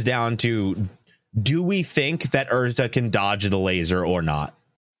really comes down to, do we think that Urza can dodge the laser or not?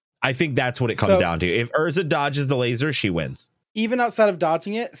 I think that's what it comes down to. If Urza dodges the laser, she wins. Even outside of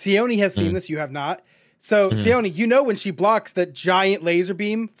dodging it, Sione has seen this, you have not. So, Sione, when she blocks that giant laser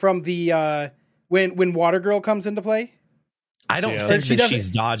beam from the, when Water Girl comes into play? I don't think that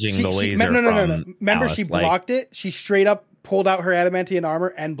she's dodging the laser. No. Remember, Alice, she blocked it? She straight up pulled out her adamantium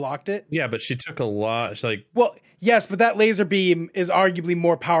armor and blocked it? Yeah, but she took a lot. Well, yes, but that laser beam is arguably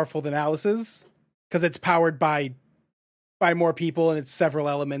more powerful than Alice's, because it's powered by more people and it's several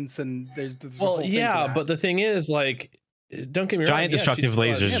elements, and there's but the thing is, don't get me wrong. Giant destructive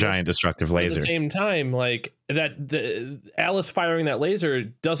laser. At the same time, the Alice firing that laser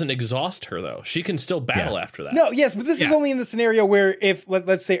doesn't exhaust her, though. She can still battle after that. No, yes, but this is only in the scenario where if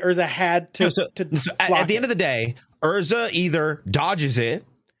let's say Urza had to. So at the end of the day, Urza either dodges it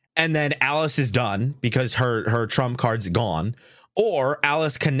and then Alice is done because her trump card's gone, or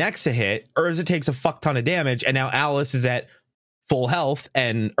Alice connects a hit, Urza takes a fuck ton of damage, and now Alice is at full health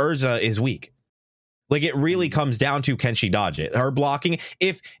and Urza is weak. Like, it really comes down to, can she dodge it? Her blocking,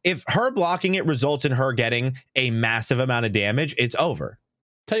 if her blocking it results in her getting a massive amount of damage, it's over.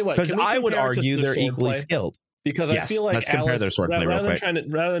 Tell you what, because I would argue they're equally skilled. Because I feel like let's compare their swordplay real quick.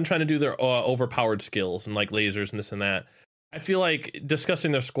 Rather than trying to do their overpowered skills and lasers and this and that, I feel like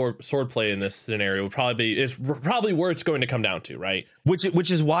discussing their swordplay in this scenario is probably where it's going to come down to, right?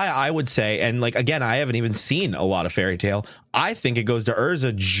 Which is why I would say, and again, I haven't even seen a lot of Fairy Tail. I think it goes to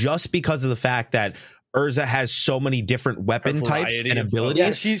Urza just because of the fact that Urza has so many different weapon types and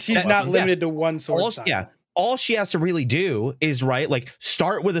abilities. Yeah, she's not limited to one sword style. Yeah. All she has to really do is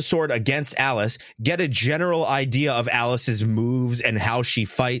start with a sword against Alice, get a general idea of Alice's moves and how she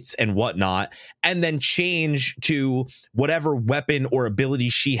fights and whatnot, and then change to whatever weapon or ability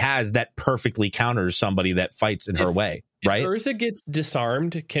she has that perfectly counters somebody that fights in her way. Right? If Urza gets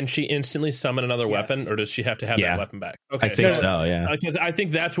disarmed, can she instantly summon another weapon, or does she have to have that weapon back? Okay, I think so. Yeah, because I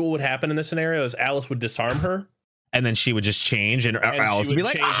think that's what would happen in this scenario: is Alice would disarm her. And then she would just change, and Alice would be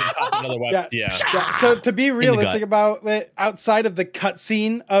like, another weapon. Yeah. So to be realistic about it, outside of the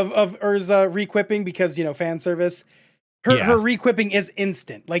cutscene of Urza re-equipping, because fan service, her re-equipping is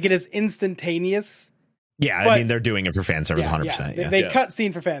instant. It is instantaneous. Yeah, I mean, they're doing it for fan service, 100%. Yeah. They cut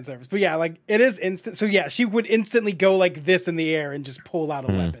scene for fan service, but it is instant. So she would instantly go like this in the air and just pull out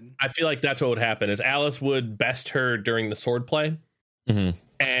a weapon. I feel like that's what would happen: is Alice would best her during the sword play. Mm-hmm.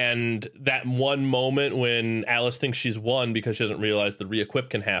 And And that one moment when Alice thinks she's won because she doesn't realize the re-equip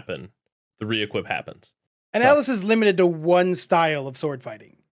can happen, the re-equip happens. And Alice is limited to one style of sword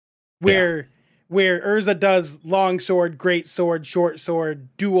fighting, where Urza does long sword, great sword, short sword,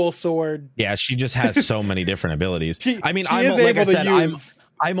 dual sword. Yeah, she just has so many different abilities.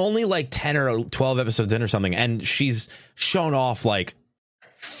 I'm only like 10 or 12 episodes in or something, and she's shown off like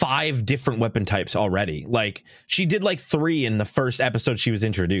 5 different weapon types already. Like she did like 3 in the first episode she was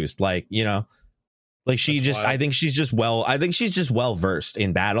introduced. Like, you know, like I think she's just well versed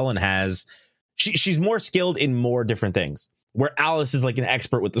in battle and has she's more skilled in more different things. Where Alice is like an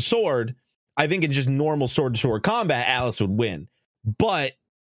expert with the sword. I think in just normal sword to sword combat, Alice would win. But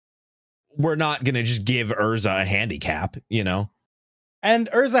we're not going to just give Urza a handicap, you know? And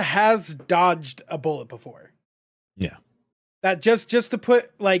Urza has dodged a bullet before. Yeah. That just to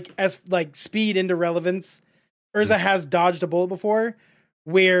put speed into relevance, Urza has dodged a bullet before,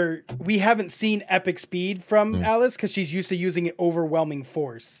 where we haven't seen epic speed from Alice because she's used to using overwhelming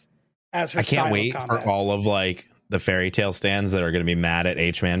force as her. I can't wait for all of like the fairy tale stands that are going to be mad at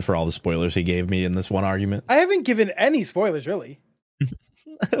H-Man for all the spoilers he gave me in this one argument. I haven't given any spoilers, really.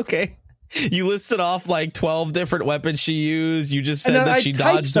 Okay. You listed off like 12 different weapons she used. You just said that she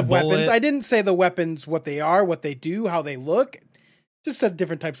dodged a bullet. Weapons. I didn't say the weapons, what they are, what they do, how they look. Just said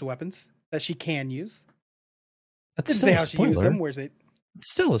different types of weapons that she can use. That's didn't say how she used them. Where's it?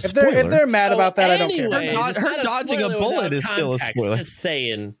 It's still a spoiler. If they're mad about that, anyway, I don't care. Her dodging a bullet is still a spoiler. Just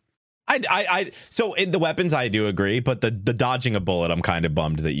saying. So in the weapons, I do agree, but the dodging a bullet, I'm kind of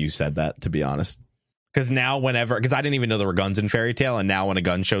bummed that you said that, to be honest. Because now because I didn't even know there were guns in Fairy Tail, and now when a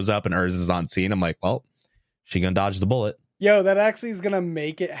gun shows up and Urza is on scene, I'm like, well, she gonna dodge the bullet. Yo, that actually is gonna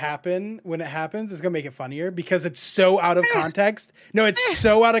make it happen. When it happens, it's gonna make it funnier because it's so out of context. No, it's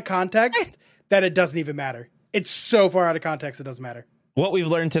so out of context that it doesn't even matter. It's so far out of context, it doesn't matter. What we've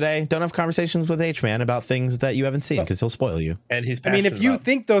learned today, don't have conversations with H-Man about things that you haven't seen because he'll spoil you. And he's if you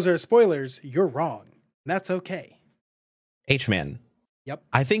think those are spoilers, you're wrong. That's okay. H-Man. Yep.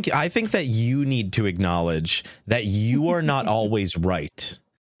 I think that you need to acknowledge that you are not always right.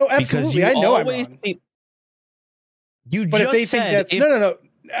 Oh, absolutely. I know I'm wrong. But if they think that's no.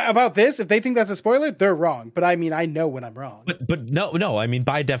 About this, if they think that's a spoiler, they're wrong. But I mean, I know when I'm wrong. But no. I mean,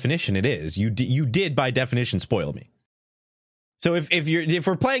 by definition, it is. You did by definition spoil me. So if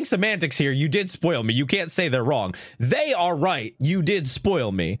we're playing semantics here, you did spoil me. You can't say they're wrong. They are right. You did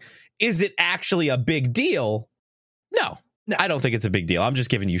spoil me. Is it actually a big deal? No, I don't think it's a big deal. I'm just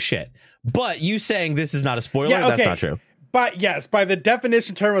giving you shit. But you saying this is not a spoiler, that's not true. But yes, by the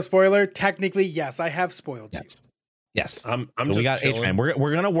definition term of spoiler, technically, yes, I have spoiled you. Yes. So we got chilling. H-Man. We're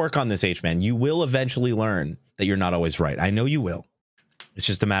going to work on this, H-Man. You will eventually learn that you're not always right. I know you will. It's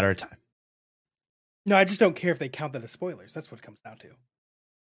just a matter of time. No, I just don't care if they count that as spoilers. That's what it comes down to.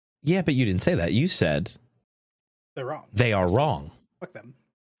 Yeah, but you didn't say that. You said they're wrong. They are wrong. Fuck them.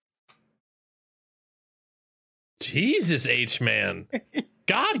 Jesus, H-Man.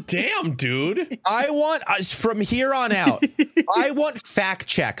 God damn, dude. I want us from here on out. I want fact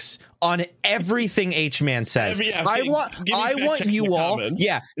checks on everything H-Man says. I want you all. Comments.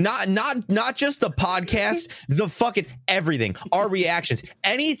 Yeah, not just the podcast, the fucking everything. Our reactions.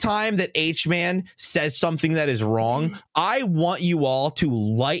 Anytime that H-Man says something that is wrong, I want you all to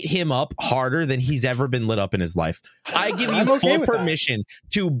light him up harder than he's ever been lit up in his life. I give you full permission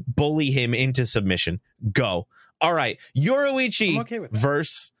to bully him into submission. Go. All right, Yoruichi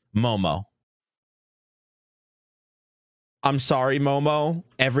versus Momo. I'm sorry, Momo.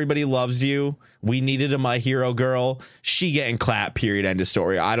 Everybody loves you. We needed a My Hero girl. She getting clapped, period, end of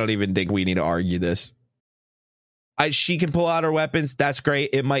story. I don't even think we need to argue this. She can pull out her weapons. That's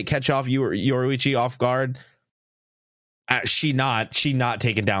great. It might catch off Yoruichi off guard. She not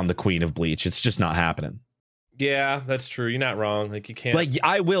taking down the Queen of Bleach. It's just not happening. Yeah, that's true. You're not wrong. Like, you can't. Like,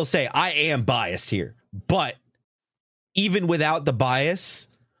 I will say, I am biased here, but even without the bias,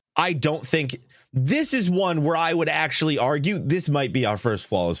 I don't think this is one where I would actually argue this might be our first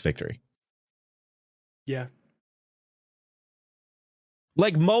flawless victory. Yeah.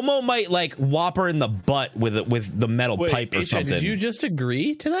 Like, Momo might like whop her in the butt with the metal pipe or something. Did you just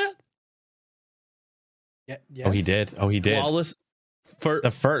agree to that? Yeah. Yes. Oh, he did. Flawless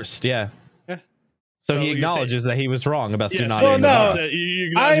the first, yeah. So he acknowledges that he was wrong about Tsunade. Well, no,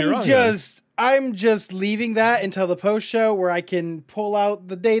 I'm just leaving that until the post show where I can pull out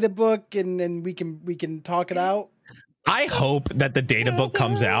the data book and we can talk it out. I hope that the data book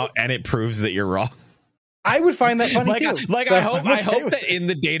comes out and it proves that you're wrong. I would find that funny too. I hope that in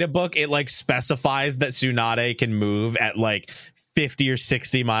the data book it like specifies that Tsunade can move at like 50 or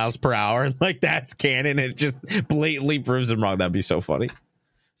 60 miles per hour. Like, that's canon. It just blatantly proves him wrong. That'd be so funny.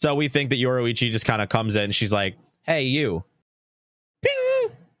 So we think that Yoruichi just kind of comes in and she's like, hey, you.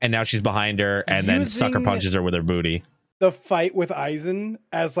 Ping! And now she's behind her and then sucker punches her with her booty. The fight with Aizen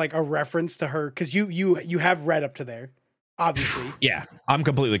as like a reference to her, because you have read up to there, obviously. Yeah, I'm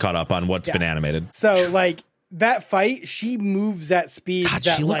completely caught up on what's been animated. So like that fight, she moves at speed. God,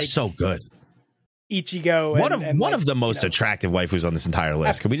 that, she looks so good. Ichigo, one of the most attractive waifus on this entire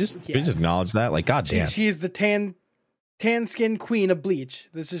list. Can we just acknowledge that? Like, goddamn, she is the tan skin queen of Bleach.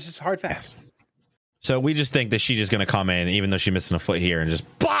 This is just hard facts. Yes. So we just think that she's just going to come in, even though she's missing a foot here, and just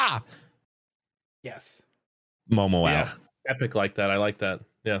blah. Yes. Momo out. Epic like that. I like that.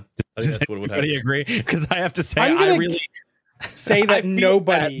 Yeah. I think that's what would happen. Everybody agree? Because I have to say, I really say that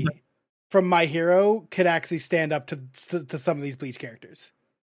nobody from My Hero could actually stand up to some of these Bleach characters.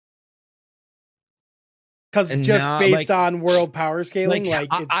 Because just based on world power scaling,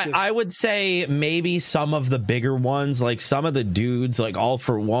 I would say maybe some of the bigger ones, like some of the dudes, like All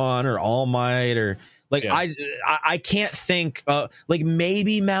For One or All Might, or like I can't think. Like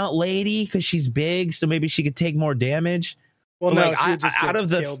maybe Mount Lady because she's big, so maybe she could take more damage. Well, no, she would just get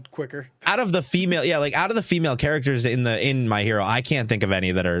killed quicker. Out of the female, out of the female characters in My Hero, I can't think of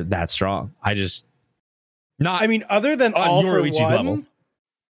any that are that strong. I mean, other than All For One level.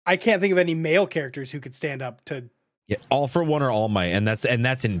 I can't think of any male characters who could stand up to All For One or All Might, and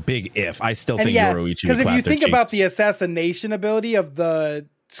that's in big if. I still think Yoruichi. Because if you think about the assassination ability of the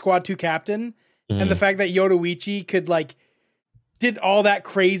Squad 2 captain, and the fact that Yoruichi could did all that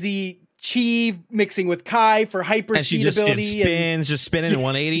crazy chi mixing with Kai for hyper speed ability, just spinning in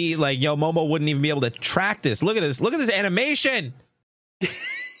 180. Momo wouldn't even be able to track this. Look at this animation.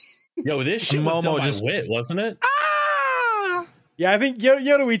 Yo, this shit was done by Wit, wasn't it? Yeah, I think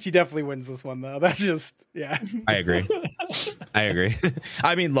Yoruichi definitely wins this one, though. That's just, I agree.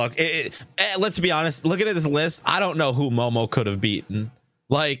 I mean, look, let's be honest. Looking at this list, I don't know who Momo could have beaten.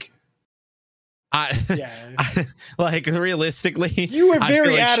 Realistically, you were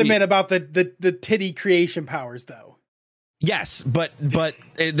very adamant about the titty creation powers, though. Yes, but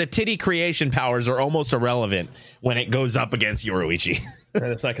the titty creation powers are almost irrelevant when it goes up against Yoruichi. And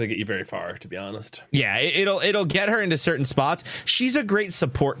it's not going to get you very far, to be honest. Yeah, it'll get her into certain spots. She's a great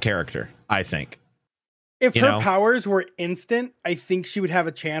support character, I think. If her powers were instant, I think she would have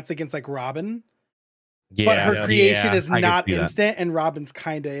a chance against Robin. Yeah, but her creation is not instant, and Robin's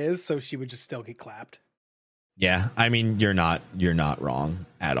kind of is, so she would just still get clapped. Yeah, I mean, you're not wrong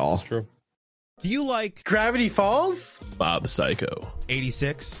at all. That's true. Do you like Gravity Falls? Mob Psycho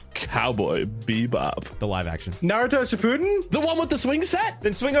 86? Cowboy Bebop. The live action. Naruto Shippuden? The one with the swing set?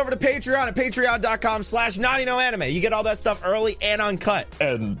 Then swing over to Patreon at patreon.com/NaniNoAnime. You get all that stuff early and uncut.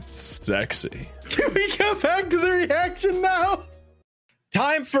 And sexy. Can we go back to the reaction now?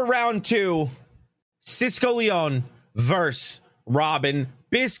 Time for round 2. Cisco Leon versus Robin.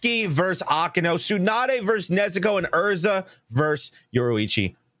 Bisky versus Akeno. Tsunade versus Nezuko. And Urza versus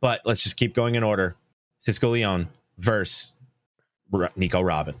Yoruichi. But let's just keep going in order. Cisco Leon versus Nico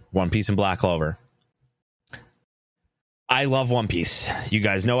Robin. One Piece and Black Clover. I love One Piece. You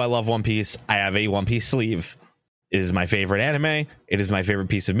guys know I love One Piece. I have a One Piece sleeve. It is my favorite anime. It is my favorite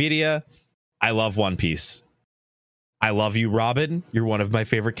piece of media. I love One Piece. I love you, Robin. You're one of my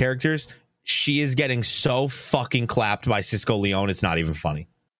favorite characters. She is getting so fucking clapped by Cisco Leon. It's not even funny.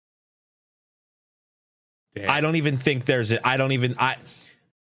 Damn. I don't even think there's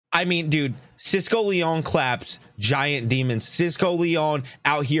I mean, dude, Cisco Leon claps giant demons. Cisco Leon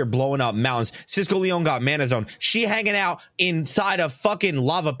out here blowing up mountains. Cisco Leon got Mana Zone. She hanging out inside of fucking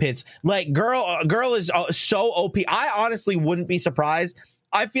lava pits. Girl is so OP. I honestly wouldn't be surprised.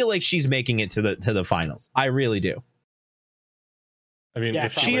 I feel like she's making it to the finals. I really do. I mean,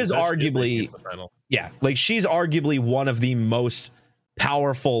 she is arguably, she's arguably one of the most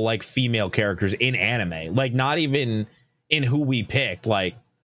powerful female characters in anime. Not even in who we picked.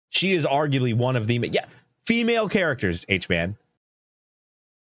 She is arguably one of the female characters, H-Man.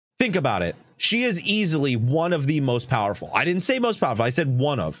 Think about it. She is easily one of the most powerful. I didn't say most powerful. I said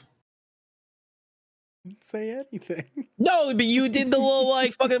one of. Didn't say anything. No, but you did the little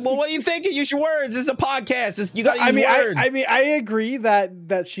fucking. Well, what are you thinking? Use your words. This is a podcast. You got to use words. I agree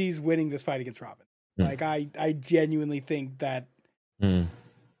that she's winning this fight against Robin. I genuinely think that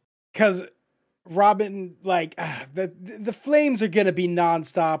because. Robin, the flames are going to be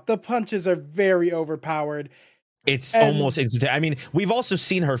nonstop. The punches are very overpowered. It's almost instant. I mean, we've also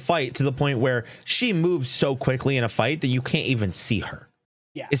seen her fight to the point where she moves so quickly in a fight that you can't even see her.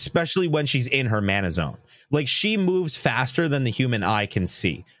 Yeah. Especially when she's in her Mana Zone. She moves faster than the human eye can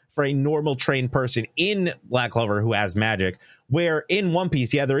see. For a normal trained person in Black Clover who has magic, where in One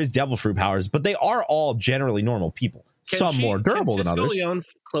Piece, there is devil fruit powers, but they are all generally normal people. some more durable than others. Can Leon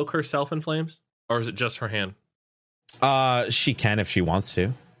cloak herself in flames, or is it just her hand? She can if she wants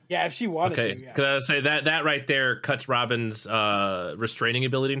to. Yeah, if she wanted to. Yeah. Because I would say that right there cuts Robin's restraining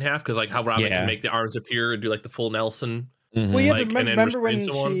ability in half. Because like how Robin can make the arms appear and do like the full Nelson. Mm-hmm. Well, you have to remember when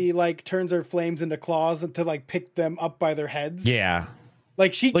she like turns her flames into claws and to like pick them up by their heads. Yeah,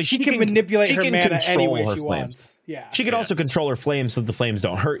 like she can manipulate her mana any way she wants. Yeah, she can also control her flames so the flames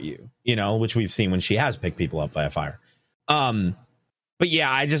don't hurt you. You know, which we've seen when she has picked people up by a fire. But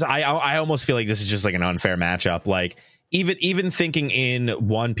yeah, I almost feel like this is just like an unfair matchup. Like even thinking in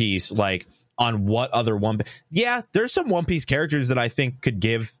One Piece, like on what other there's some One Piece characters that I think could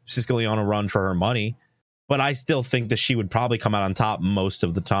give Sisqó Leon a run for her money. But I still think that she would probably come out on top most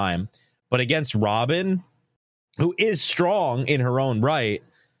of the time. But against Robin, who is strong in her own right,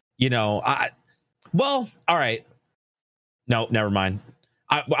 you know, all right. No, never mind.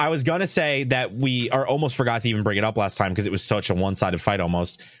 I was going to say that we almost forgot to even bring it up last time because it was such a one-sided fight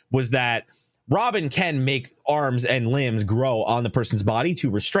almost, was that Robin can make arms and limbs grow on the person's body to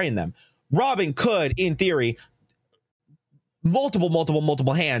restrain them. Robin could, in theory,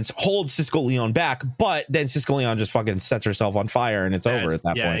 multiple hands hold Sisqó Leon back, but then Sisqó Leon just fucking sets herself on fire and it's over at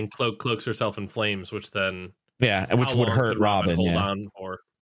that point. Yeah, and cloaks herself in flames, which then which would hurt Robin. Hold on for.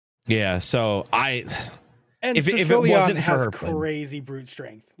 Yeah, so if it wasn't for her crazy brute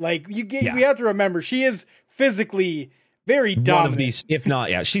strength, like we have to remember she is physically very dominant. One of these, if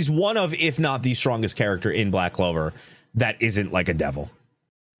not, she's one of, if not the strongest character in Black Clover that isn't like a devil.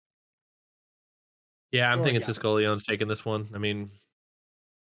 Yeah, I'm thinking Sisqó Leon's taking this one. I mean,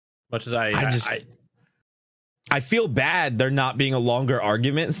 much as I feel bad there not being a longer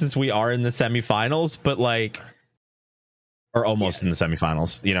argument since we are in the semifinals, but like, or almost in the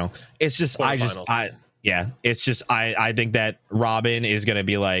semifinals, you know, it's just, it's just, I think that Robin is going to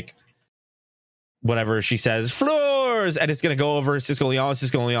be like, whatever she says, floors, and it's going to go over Sisqó Leon.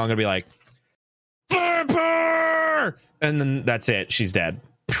 Sisqó Leon going to be like, fire, and then that's it. She's dead.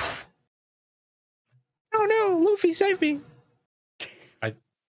 Oh no, Luffy, save me.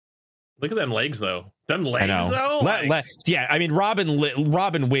 Look at them legs, though. Them legs, though? Yeah, I mean,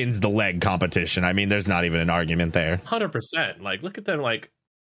 Robin wins the leg competition. I mean, there's not even an argument there. 100%. Like, look at them, like...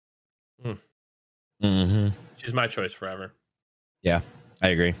 She's my choice forever. Yeah, I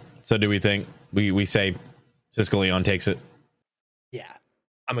agree. So do we think... We say Sisqó Leon takes it? Yeah.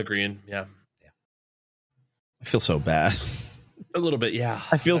 I'm agreeing, yeah. I feel so bad. A little bit, yeah.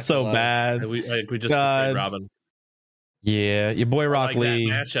 I feel so bad. We just betrayed Robin. Yeah, your boy Rock Lee.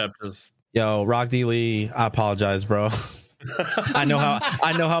 That matchup is... Yo, Rock D. Lee, I apologize, bro. I know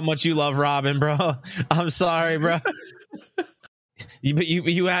how much you love Robin, bro. I'm sorry, bro. You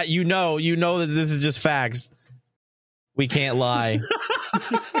know that this is just facts. We can't lie.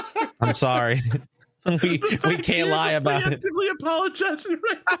 I'm sorry. We can't lie about it. Apologizing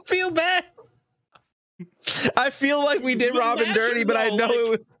right now. I feel bad. I feel like we did Robin dirty, but I know it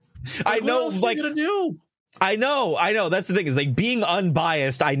was. I know, like, gonna do? I know. That's the thing, is like being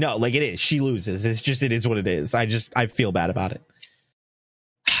unbiased. I know, like, it is. She loses. It's just, it is what it is. I feel bad about it.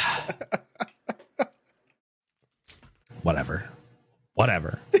 Whatever.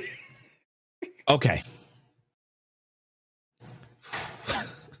 Okay.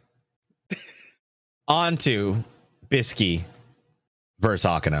 On to Bisky versus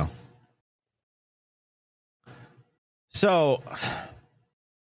Akeno. So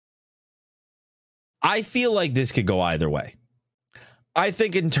I feel like this could go either way. I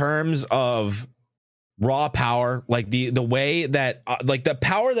think in terms of raw power, like the way that like the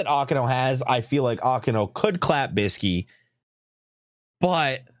power that Akeno has, I feel like Akeno could clap Bisky,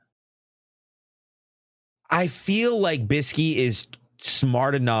 but I feel like Bisky is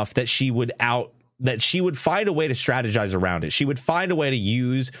smart enough that she would find a way to strategize around it. She would find a way to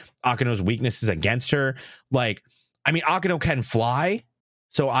use Akeno's weaknesses against her. Like, I mean, Akeno can fly,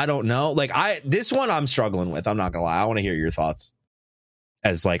 so I don't know. Like, this one I'm struggling with. I'm not gonna lie. I want to hear your thoughts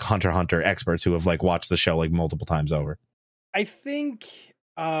as like Hunter x Hunter experts who have like watched the show like multiple times over. I think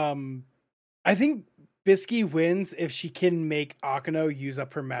Bisky wins if she can make Akeno use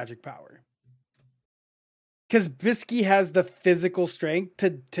up her magic power. Because Bisky has the physical strength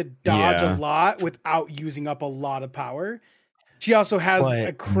to dodge a lot without using up a lot of power. She also has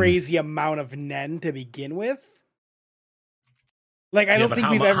a crazy amount of Nen to begin with. Like, I don't think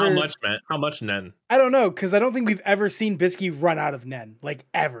we've ever... How much Nen? I don't know, because I don't think we've ever seen Bisky run out of Nen. Like,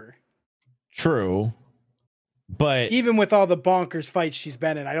 ever. True. But... even with all the bonkers fights she's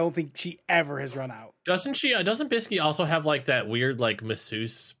been in, I don't think she ever has run out. Doesn't Bisky also have, like, that weird, like,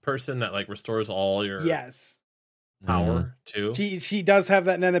 masseuse person that, like, restores all your... yes. Power, too? She does have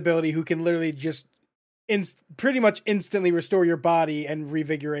that Nen ability who can literally just pretty much instantly restore your body and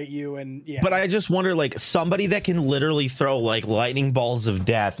revigorate you. And yeah, but I just wonder, like, somebody that can literally throw like lightning balls of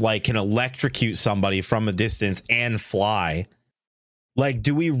death, like can electrocute somebody from a distance and fly. Like,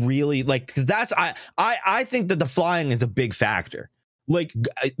 do we really like? Because that's I think that the flying is a big factor. Like,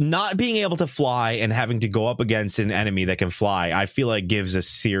 not being able to fly and having to go up against an enemy that can fly, I feel like gives a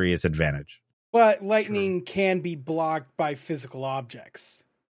serious advantage. But lightning can be blocked by physical objects.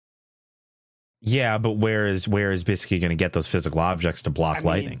 Yeah, but where is Bisky going to get those physical objects to block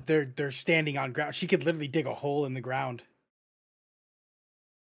lightning? They're standing on ground. She could literally dig a hole in the ground.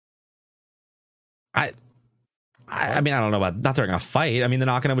 I mean, I don't know about not during a fight. I mean, the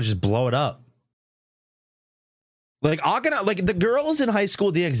Akano would just blow it up. Like Akano, like the girls in High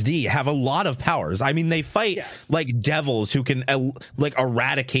School DxD have a lot of powers. I mean, they fight like devils who can like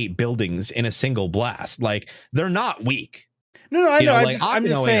eradicate buildings in a single blast. Like they're not weak. No, I know. I'm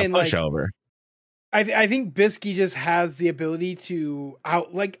just saying, like, pushover. I think Bisky just has the ability to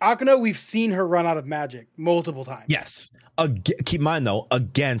like Akano. We've seen her run out of magic multiple times. Yes. Keep in mind though,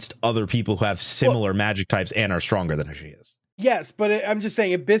 against other people who have similar magic types and are stronger than she is. Yes, but I'm just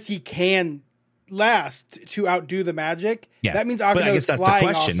saying if Bisky can last to outdo the magic, that means Akano's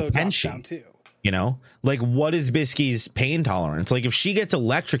flying also drops down too. You know, like what is Bisky's pain tolerance? Like if she gets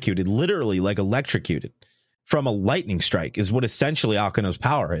electrocuted, literally like electrocuted from a lightning strike is what essentially Akano's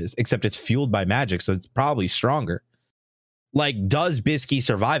power is, except it's fueled by magic, so it's probably stronger. Like, does Bisky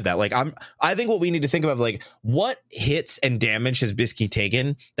survive that? Like, I think what we need to think about, like, what hits and damage has Bisky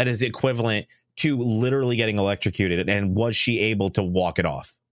taken that is equivalent to literally getting electrocuted, and was she able to walk it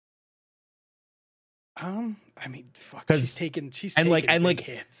off? I mean, fuck, she's taken hits.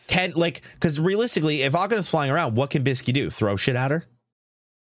 Because realistically, if Akano's flying around, what can Bisky do? Throw shit at her?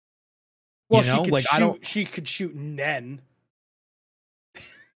 Well, you know, she could shoot Nen.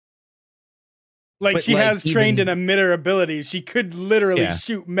 She has trained in emitter abilities. She could literally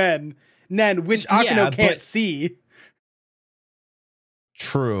shoot Nen, which Akano can't see.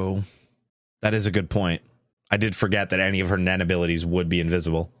 True. That is a good point. I did forget that any of her Nen abilities would be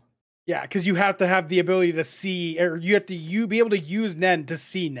invisible. Yeah, because you have to have the ability to see, or you have to be able to use Nen to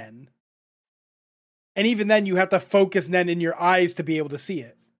see Nen. And even then, you have to focus Nen in your eyes to be able to see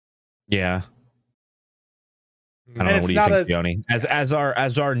it. Yeah. I don't know. What do you think, Sione?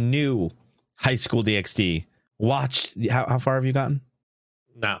 As our new High School DxD, watched. How far have you gotten?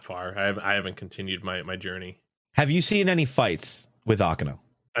 Not far. I haven't continued my journey. Have you seen any fights with Akano?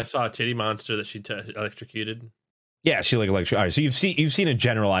 I saw a titty monster that she electrocuted. Yeah, she electrocuted. All right, so you've seen a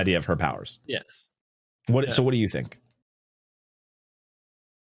general idea of her powers. Yes. So what do you think?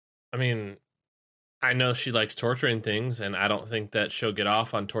 I mean, I know she likes torturing things, and I don't think that she'll get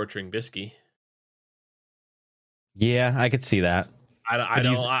off on torturing Bisky. Yeah, I could see that.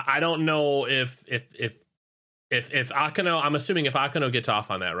 I don't know if Akano, I'm assuming if Akano gets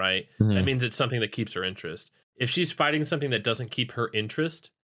off on that, right? Mm-hmm. That means it's something that keeps her interest. If she's fighting something that doesn't keep her interest,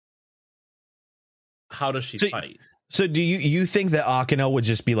 how does she fight? So do you think that Akano would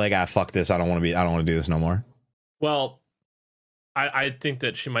just be like, fuck this, I don't want to do this no more? Well, I think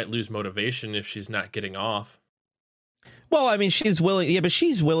that she might lose motivation if she's not getting off. Well, I mean, she's willing, but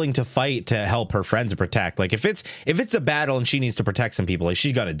she's willing to fight to help her friends and protect. Like if it's a battle and she needs to protect some people, like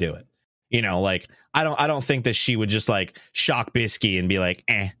she's gonna do it. You know, like I don't think that she would just like shock Bisky and be like,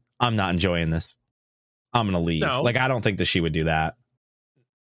 I'm not enjoying this, I'm gonna leave. No. Like I don't think that she would do that.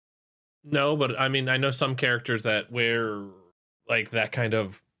 No, but I mean, I know some characters that wear like that kind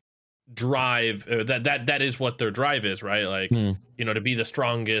of drive, that is what their drive is, right? Like you know, to be the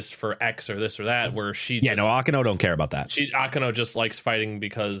strongest for X or this or that, where Akano don't care about that. Akano just likes fighting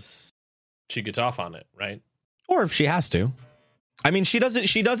because she gets off on it, right? Or if she has to. I mean, she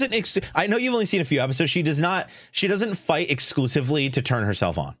doesn't I know you've only seen a few episodes. She doesn't fight exclusively to turn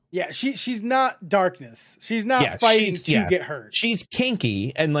herself on. Yeah, she's not darkness. She's not fighting to get hurt. She's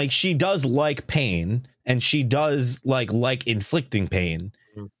kinky, and like she does like pain, and she does like inflicting pain.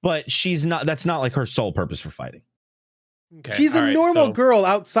 But that's not like her sole purpose for fighting. Okay. She's a normal girl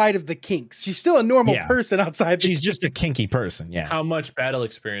outside of the kinks. She's still a normal person outside. She's just a kinky person. Yeah. How much battle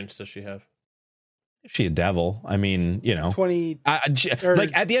experience does she have? She a devil. I mean, you know, 20.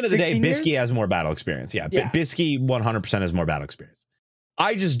 Like at the end of the day, Bisky has more battle experience. Yeah. Bisky 100% has more battle experience.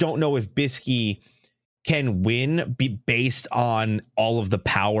 I just don't know if Bisky can win based on all of the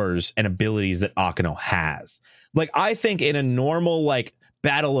powers and abilities that Akano has. Like I think in a normal like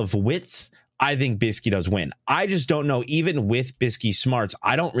battle of wits, I think Bisky does win. I just don't know, even with Bisky's smarts,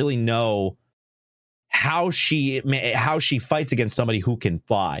 I don't really know how she fights against somebody who can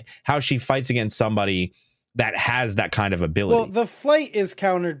fly, how she fights against somebody that has that kind of ability. Well, the flight is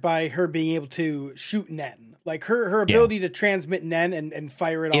countered by her being able to shoot Nen. Like her ability to transmit Nen and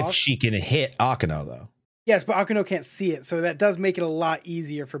fire it off. If she can hit Akeno, though. Yes, but Akeno can't see it, so that does make it a lot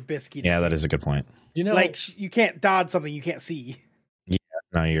easier for Bisky. Yeah, that is a good point. You know, like you can't dodge something you can't see. Yeah,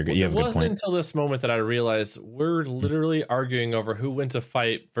 no, you're good. You have a good point. It wasn't until this moment that I realized we're literally arguing over who wins a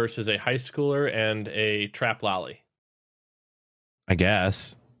fight versus a high schooler and a trap lolly. I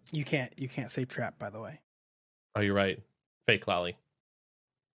guess you can't say trap. By the way. Oh, you're right. Fake lolly.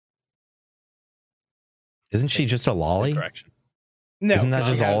 Isn't she just a lolly? Correction. No, isn't that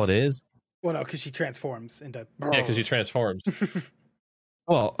just all it is? Well, no, because she transforms into. Yeah, because she transforms.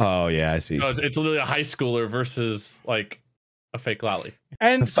 Well, oh yeah, I see. So it's literally a high schooler versus like a fake lolly.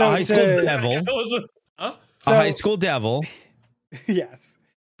 And so a high school devil. Huh? A high school devil. Yes,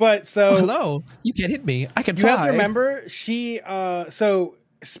 but so hello, you can't hit me. I can you fly. have to remember she so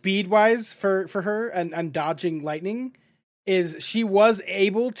speed wise for her and dodging lightning is she was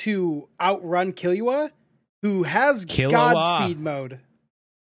able to outrun Killua, who has Godspeed mode.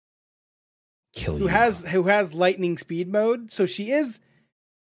 Killua. Who has lightning speed mode, so she is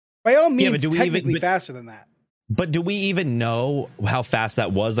by all means technically faster than that. But do we even know how fast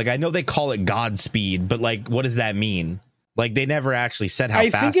that was? Like, I know they call it Godspeed, but like, what does that mean? Like, they never actually said how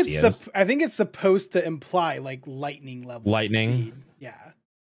fast he is. I think it's supposed to imply like lightning level. Lightning? Speed. Yeah.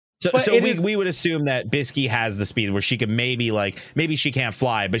 So we would assume that Bisky has the speed where she could maybe she can't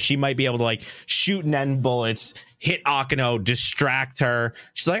fly, but she might be able to like shoot Nen bullets, hit Akeno, distract her.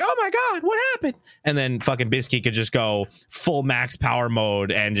 She's like, oh my God, what happened? And then fucking Bisky could just go full max power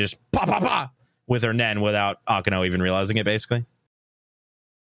mode and just pa with her Nen without Akeno even realizing it, basically.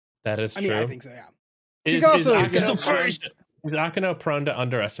 That is true. I think so, yeah. Is Akeno prone to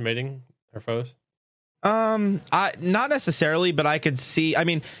underestimating her foes? Not necessarily, but I could see. I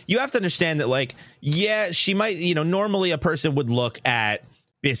mean, you have to understand that, like, yeah, she might. Normally a person would look at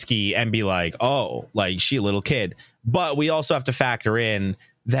Bisky and be like, "Oh, like she a little kid." But we also have to factor in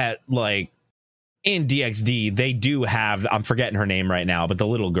that, like, in DxD, they do have. I'm forgetting her name right now, but the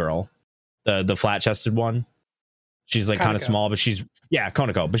little girl, the flat chested one, she's like kind of small, but she's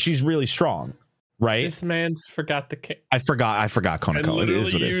Konako, but she's really strong. Right, this man's forgot the. I forgot Konako. It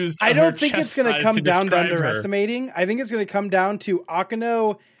is what it is. I don't think it's going to come down to underestimating. Her. I think it's going to come down to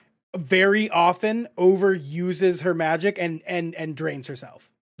Akeno very often overuses her magic and drains herself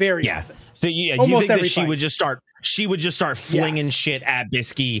very often. So you think that she would just start flinging shit at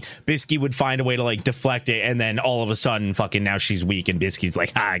Bisky. Bisky would find a way to like deflect it, and then all of a sudden, fucking now she's weak, and Bisky's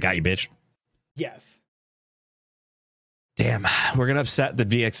like, "Ha, I got you, bitch." Yes. Damn, we're gonna upset the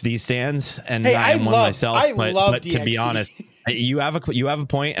DxD stands, and I am one myself. But to be honest, you have a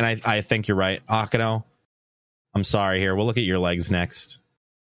point, and I think you're right, Akeno. I'm sorry. Here, we'll look at your legs next.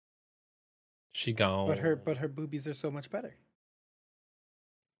 She gone, but her boobies are so much better.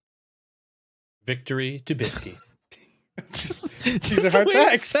 Victory to Bisky. These are hard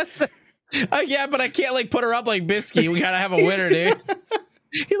facts. Yeah, but I can't like put her up like Bisky. We gotta have a winner, dude.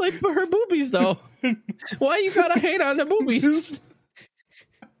 He like, but her boobies though. Why you gotta hate on the boobies?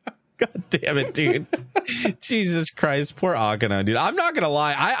 God damn it, dude. Jesus Christ, poor Akeno, dude. I'm not gonna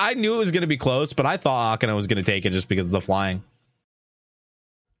lie. I knew it was gonna be close, but I thought Akeno was gonna take it just because of the flying.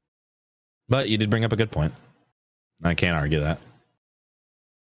 But you did bring up a good point. I can't argue that.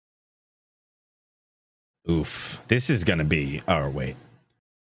 Oof. This is gonna be wait.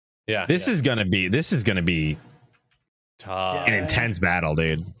 Yeah. This is gonna be tough. An intense battle,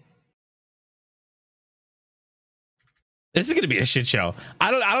 dude. This is gonna be a shit show.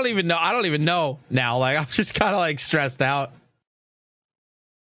 I don't even know now. Like, I'm just kind of like stressed out.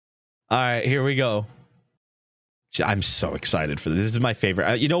 All right, here we go. I'm so excited for this. This is my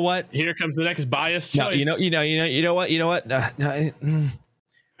favorite. You know what? Here comes the next biased choice. No, you know what?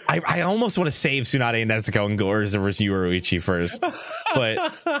 I almost want to save Tsunade and Nezuko and go Urza versus Yoruichi first,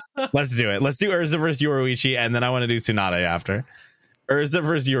 but let's do it. Let's do Urza versus Yoruichi, and then I want to do Tsunade after. Urza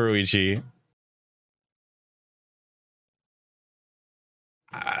versus Yoruichi.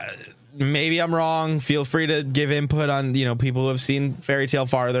 Maybe I'm wrong. Feel free to give input on people who have seen Fairy Tail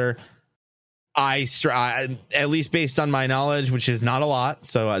farther. I at least based on my knowledge, which is not a lot,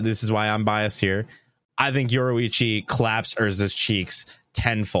 so this is why I'm biased here. I think Yoruichi claps Urza's cheeks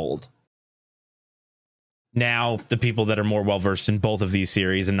tenfold. Now, the people that are more well versed in both of these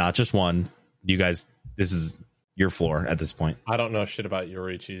series and not just one, you guys, this is your floor at this point. I don't know shit about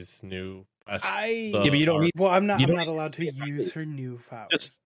Yoruichi's new. But you don't need. Well, I'm not allowed to use her new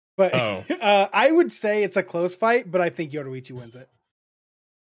powers. But I would say it's a close fight, but I think Yoruichi wins it.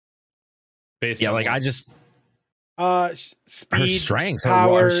 I just speed, her strengths,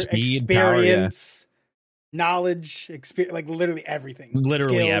 power, speed, experience. knowledge, experience, like literally everything.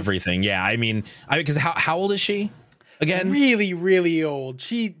 Literally Skills. everything. Yeah, I mean, because how old is she again? Really, really old.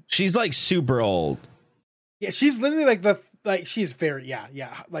 She's like super old. Yeah, she's literally she's very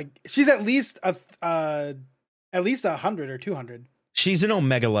like she's at least 100 or 200. She's an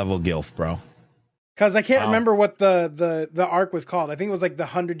Omega level gilf, bro. Because I can't remember what the arc was called. I think it was like the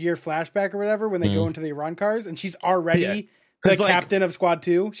 100-year flashback or whatever when they go into the Iran cars, and she's already the captain of Squad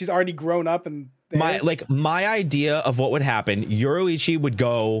 2. She's already grown up and my idea of what would happen. Yoruichi would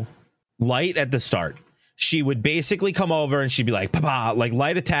go light at the start. She would basically come over and she'd be like, "Papa," like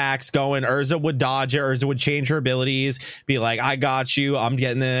light attacks going. Urza would dodge it. Urza would change her abilities, be like, "I got you. I'm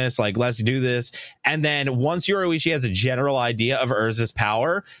getting this. Like, let's do this." And then once Yoruichi has a general idea of Urza's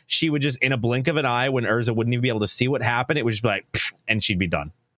power, she would just, in a blink of an eye, when Urza wouldn't even be able to see what happened, it would just be like, pfft, and she'd be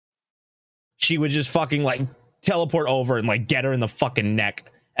done. She would just fucking like teleport over and like get her in the fucking neck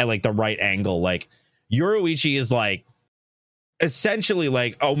at like the right angle. Like Yoruichi is like essentially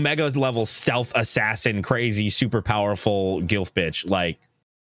like Omega level stealth assassin, crazy, super powerful gilf bitch. Like,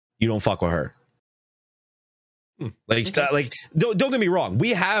 you don't fuck with her. Like, don't get me wrong. We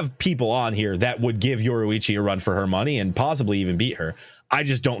have people on here that would give Yoruichi a run for her money and possibly even beat her. I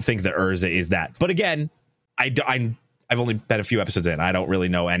just don't think that Urza is that. But again, I've only been a few episodes in. I don't really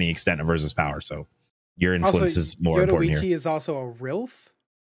know any extent of Urza's power. So your influence is more important here. Yoruichi is also a Rilf.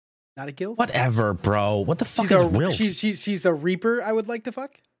 Not a gilf? Whatever, bro. What the fuck is Rilf? She's a Reaper I would like to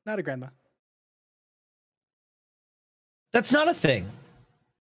fuck. Not a grandma. That's not a thing.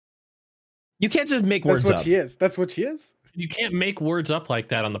 You can't just make words up. That's what she is. That's what she is. You can't make words up like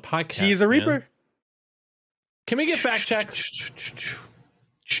that on the podcast. She's a Reaper. Man. Can we get fact checks?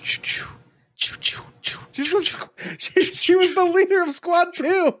 She was the leader of Squad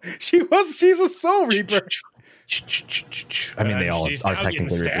 2. She's a Soul Reaper. I mean, they all are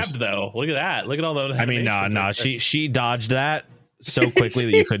technically stabbed, though. Look at that. Look at all those. I mean, no. She dodged that so quickly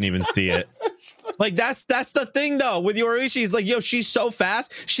that you couldn't even see it. Like that's the thing though with Yoruichi. Is like, yo, she's so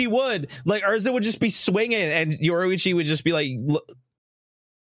fast. She would like Urza would just be swinging, and Yoruichi would just be like,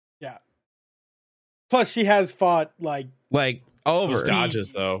 yeah. Plus, she has fought like over those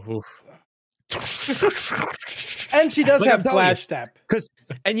dodges though. Oof. And she does have flash step.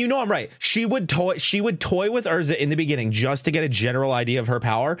 And you know I'm right. She would toy with Urza in the beginning just to get a general idea of her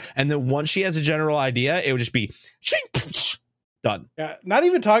power, and then once she has a general idea, it would just be done. Yeah, not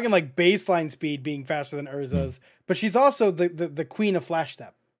even talking like baseline speed being faster than Urza's, but she's also the queen of flash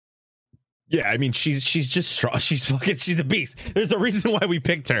step. Yeah, I mean she's just strong. She's a beast. There's a reason why we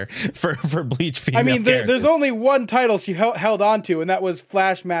picked her for Bleach female. I mean, there's only one title she held on to, and that was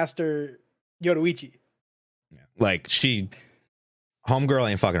Flash Master Yoruichi. Like homegirl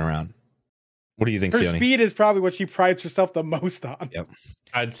ain't fucking around. What do you think, Her Sione? speed is probably what she prides herself the most on. Yep.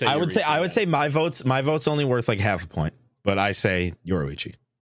 I would say my vote's only worth like half a point, but I say Yoruichi.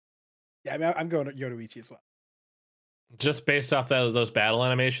 Yeah, I mean, I'm going to Yoruichi as well. Just based off those battle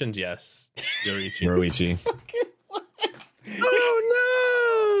animations, yes. Yoruichi.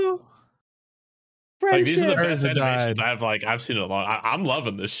 Oh no! Like, these are the best animations I've seen in a long. I'm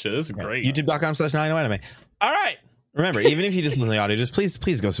loving this shit. This is great. YouTube.com/9anime. All right. Remember, even if you just listen to the audio, just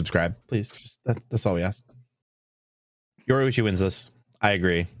please go subscribe. Please, that's all we ask. Yoruichi wins this. I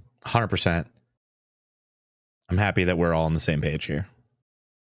agree, 100%. I'm happy that we're all on the same page here.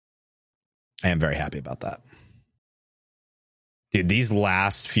 I am very happy about that. Dude, these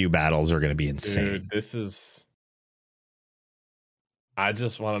last few battles are going to be insane. Dude, I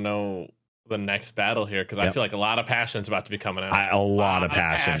just want to know the next battle here, because I feel like a lot of passion is about to be coming out. A lot of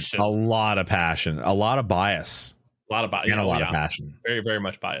passion. A lot of passion. A lot of bias. A lot of bias. And a lot of passion. Very, very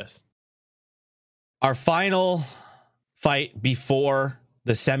much bias. Our final fight before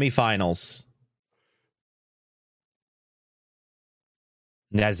the semifinals.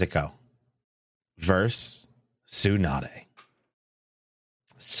 Nezuko versus Tsunade.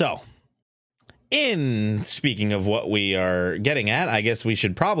 So, in speaking of what we are getting at, I guess we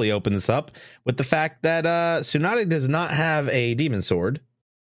should probably open this up with the fact that Tsunade does not have a demon sword.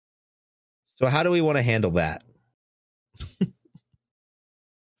 So how do we want to handle that?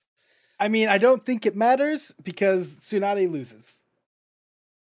 I mean, I don't think it matters because Tsunade loses.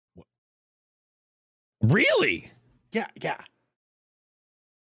 Really? Yeah.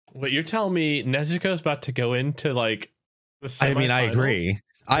 Wait, you're telling me Nezuko's about to go into like the semifinals? I mean,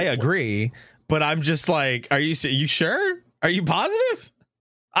 I agree, but I'm just like, are you sure? Are you positive?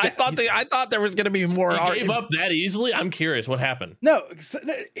 I thought there was going to be more. He gave up that easily? I'm curious what happened. No,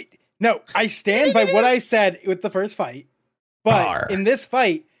 I stand by what I said with the first fight. But in this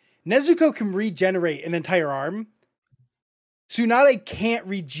fight, Nezuko can regenerate an entire arm. Tsunade can't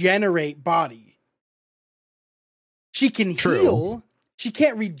regenerate body. She can heal. She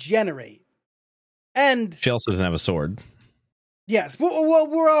can't regenerate. And she also doesn't have a sword. Yes. Well,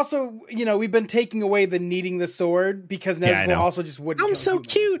 we're also, we've been taking away the needing the sword because Nezuko also just wouldn't. I'm so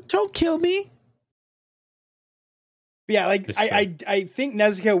cute. Don't kill me. But yeah, like I think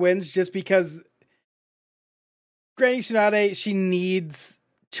Nezuko wins just because Granny Tsunade, she needs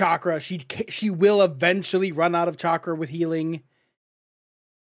chakra. She will eventually run out of chakra with healing.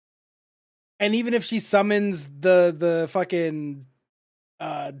 And even if she summons the fucking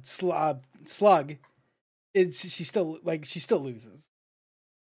slug, she still loses.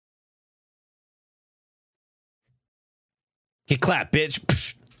 He clap,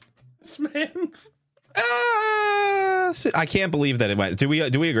 bitch. This man's. I can't believe that it went. Do we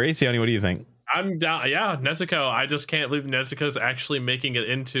agree, Sione? What do you think? I'm down. Yeah, Nezuko. I just can't believe Nezuko's actually making it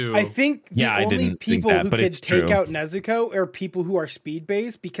into. I think the only people who could take out Nezuko are people who are speed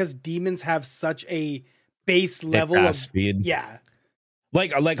based because demons have such a base level of speed. Yeah,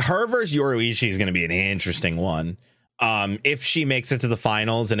 like her versus Yoruichi is going to be an interesting one. If she makes it to the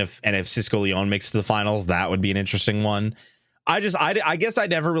finals, and if Cisco Leon makes it to the finals, that would be an interesting one. I guess I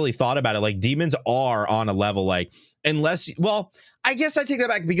never really thought about it. Like demons are on a level like I guess I take that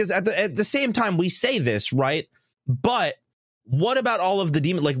back because at the same time we say this, right? But what about all of the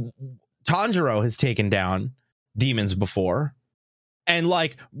demons? Like Tanjiro has taken down demons before. And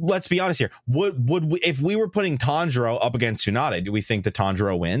like, let's be honest here. Would we, if we were putting Tanjiro up against Tsunade, do we think that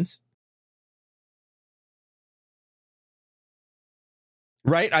Tanjiro wins?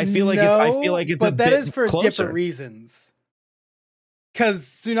 Right? I feel like it's but a that bit is for closer. Different reasons. Because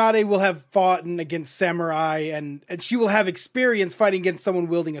Tsunade will have fought against samurai and she will have experience fighting against someone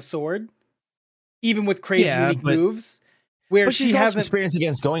wielding a sword, even with crazy unique moves. But she hasn't experience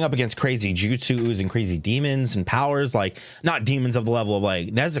against going up against crazy jutsus and crazy demons and powers, like not demons of the level of like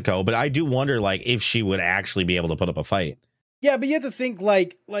Nezuko, but I do wonder like if she would actually be able to put up a fight. Yeah, but you have to think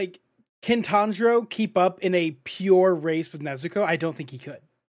like can Tanjiro keep up in a pure race with Nezuko? I don't think he could.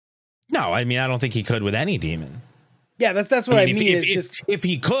 No, I mean I don't think he could with any demon. Yeah, that's what I mean. If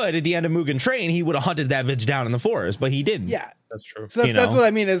he could, at the end of Mugen Train, he would have hunted that bitch down in the forest, but he didn't. Yeah, that's true. So that's what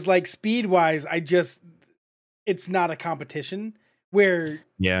I mean is like speed wise, it's not a competition where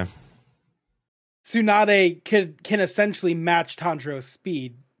Tsunade can essentially match Tanjiro's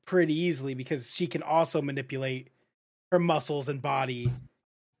speed pretty easily because she can also manipulate her muscles and body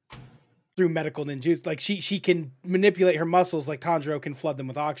through medical ninjutsu. Like she can manipulate her muscles like Tanjiro can flood them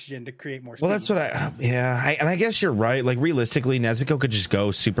with oxygen to create more speed. Well, that's what I guess you're right. Like realistically, Nezuko could just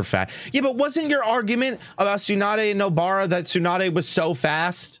go super fast. Yeah, but wasn't your argument about Tsunade and Nobara that Tsunade was so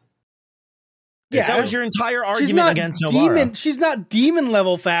fast? Yeah, that was your entire argument against Nobara. She's not demon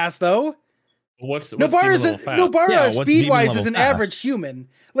level fast though. What's Nobara speed wise is an average human.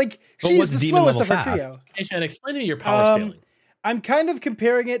 Like she's the slowest of her trio. Hey, Chan, explain to me your power scaling. I'm kind of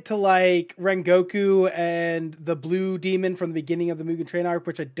comparing it to like Rengoku and the blue demon from the beginning of the Mugen Train arc,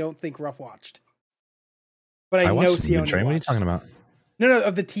 which I don't think Ruff watched. But I know Sione watched. What are you talking about? No,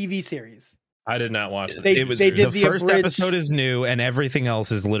 of the TV series. I did not watch it. The first episode is new, and everything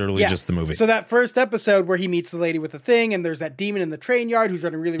else is literally just the movie. So that first episode where he meets the lady with the thing, and there's that demon in the train yard who's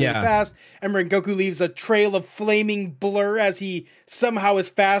running really, really fast, and Rengoku leaves a trail of flaming blur as he somehow is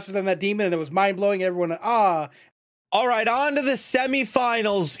faster than that demon, and it was mind-blowing, and everyone went, ah. All right, on to the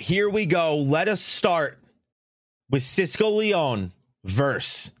semifinals. Here we go. Let us start with Cisco Leon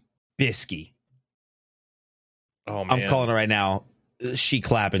versus Bisky. Oh, man. I'm calling it right now. She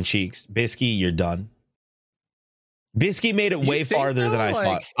clapping cheeks. Bisky, you're done. Bisky made it way farther than I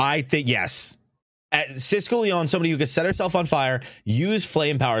thought. I think, yes. At Cisco Leon, somebody who could set herself on fire, use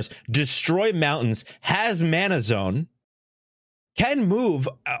flame powers, destroy mountains, has mana zone, can move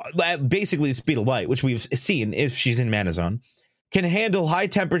at basically the speed of light, which we've seen if she's in mana zone, can handle high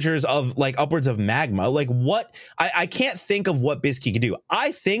temperatures of like upwards of magma. Like what? I can't think of what Bisky can do.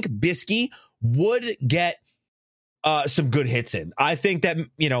 I think Bisky would get some good hits in. I think that,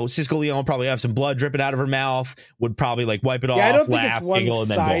 Cisco Leon will probably have some blood dripping out of her mouth, would probably like wipe it off, I don't think laugh, it's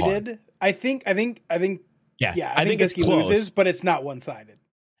one-sided. I think Bisky loses, but it's not one-sided.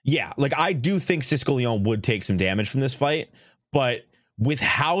 Yeah, like I do think Cisco Leon would take some damage from this fight, but with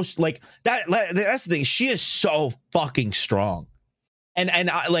House, like that's the thing. She is so fucking strong, and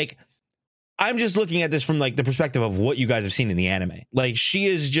I'm just looking at this from like the perspective of what you guys have seen in the anime. Like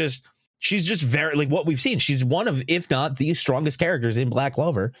she's just very like what we've seen. She's one of, if not the strongest characters in Black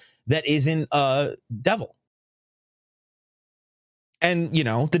Clover that isn't devil. And,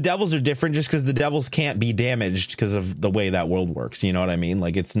 the devils are different just because the devils can't be damaged because of the way that world works. You know what I mean?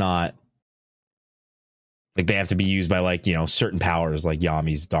 Like, it's not like they have to be used by like, certain powers like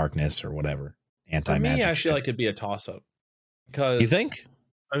Yami's darkness or whatever. anti-magic. For me, I feel like it'd be a toss-up. Because you think?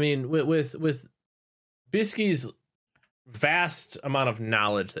 I mean, with Bisky's vast amount of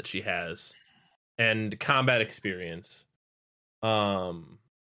knowledge that she has and combat experience, I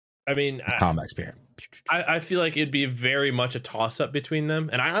mean, combat experience. I feel like it'd be very much a toss-up between them,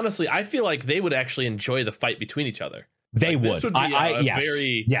 and I feel like they would actually enjoy the fight between each other. They like, would. This would be yes.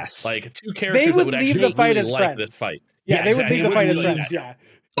 very Yes. like two characters they would that would leave actually the fight really as like friends. this fight. Yeah, Yes, they would leave the fight as friends. that. Yeah.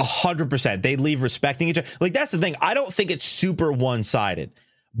 100%. They'd leave respecting each other. Like, that's the thing. I don't think it's super one-sided,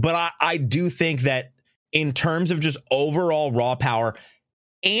 but I do think that in terms of just overall raw power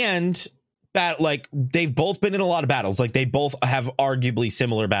and like they've both been in a lot of battles. Like they both have arguably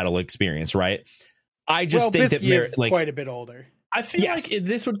similar battle experience, right? I just think Bisky that they're is like quite a bit older. I feel like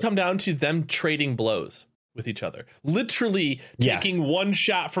this would come down to them trading blows with each other, literally taking one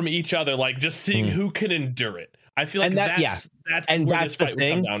shot from each other, like just seeing who can endure it. I feel like that's where this fight would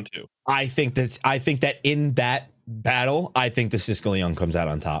come down to. I think that in that battle, I think the Siskel Young comes out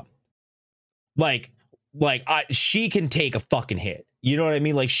on top. She can take a fucking hit. You know what I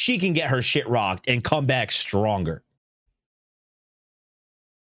mean? Like she can get her shit rocked and come back stronger.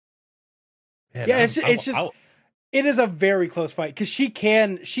 Man, yeah, it is a very close fight because she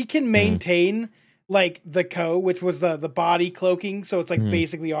can maintain like the Ko, which was the body cloaking, so it's like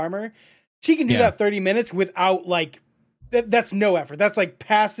basically armor. She can do that 30 minutes without like that's no effort. That's like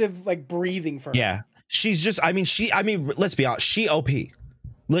passive like breathing for her. Yeah. She's just let's be honest, she OP.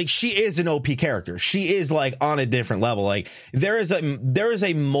 Like she is an OP character. She is like on a different level. Like there's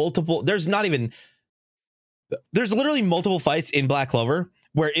literally multiple fights in Black Clover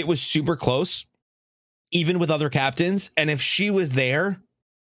where it was super close, even with other captains. And if she was there,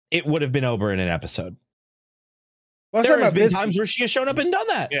 it would have been over in an episode. Well, there have been times where she has shown up and done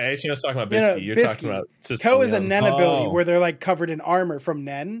that. Yeah, HN was talking about Bisky. You're talking about Ko is a Nen ability where they're like covered in armor from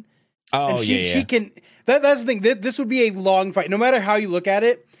Nen. Oh, and she can. That's the thing. This would be a long fight. No matter how you look at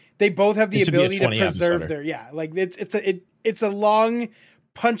it, they both have the ability to preserve their. Yeah, like it's a long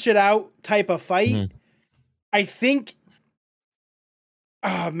punch it out type of fight. I think.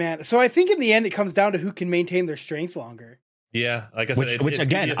 Oh man! So I think in the end it comes down to who can maintain their strength longer. Yeah, like I said, which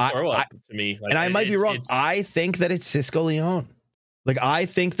again, to me, like, and I might be wrong. I think that it's Siskel Leon. Like I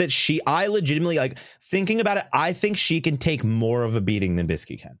think that I legitimately like thinking about it. I think she can take more of a beating than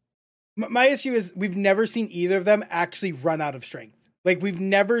Bisky can. My issue is we've never seen either of them actually run out of strength. Like we've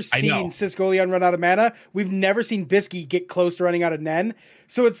never seen Siskel Leon run out of mana. We've never seen Bisky get close to running out of Nen.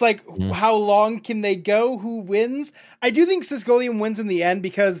 So it's like, how long can they go? Who wins? I do think Siskel Leon wins in the end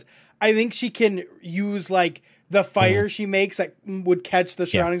because I think she can use like the fire she makes that would catch the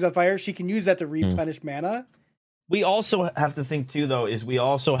surroundings on fire. She can use that to replenish mana. We also have to think too, though, is we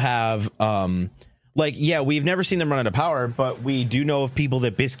also have we've never seen them run out of power, but we do know of people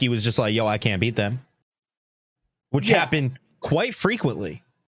that Bisky was just like, yo, I can't beat them, which happened quite frequently,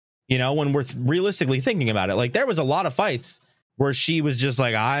 you know, when we're realistically thinking about it. Like there was a lot of fights where she was just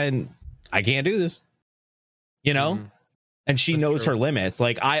like, I can't do this, you know, and she knows her limits.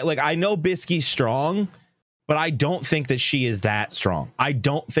 Like I know Bisky's strong, but I don't think that she is that strong. I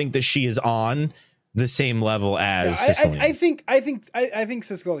don't think that she is on the same level as Siskel. I think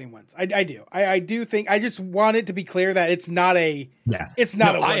Siskel Leon wins. I do. I do think. I just want it to be clear that it's not a. Yeah. It's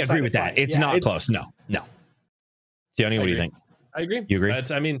not. I agree with that. It's not close. No. Sione, what do you think? I agree. You agree?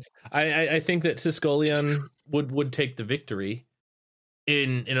 I think that Siskel Leon would take the victory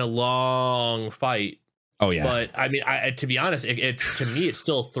in a long fight. Oh yeah. But I mean, to be honest, to me it's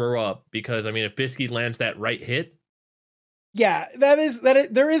still throw up because I mean, if Bisky lands that right hit. Yeah,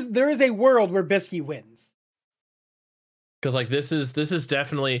 there is a world where Bisky wins. Because like this is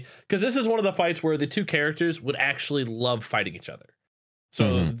definitely because this is one of the fights where the two characters would actually love fighting each other.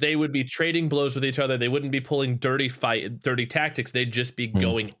 So they would be trading blows with each other. They wouldn't be pulling dirty tactics. They'd just be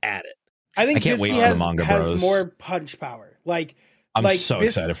going at it. I think Bisky has more punch power. Like I'm so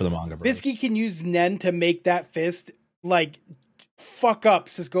excited for the Manga Bros. Bisky can use Nen to make that fist like fuck up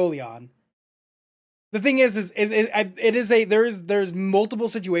Siskel Leon. The thing is there's multiple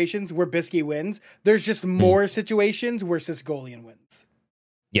situations where Bisky wins. There's just more situations where Siskel Leon wins.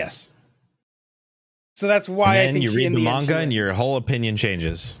 Yes. So that's why I think you read the manga and your whole opinion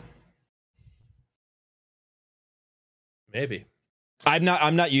changes. Maybe. I'm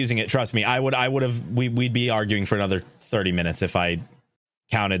not using it. Trust me. We'd be arguing for another 30 minutes if I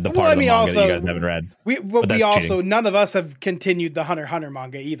counted the part of the manga that you guys haven't read. None of us have continued the Hunter x Hunter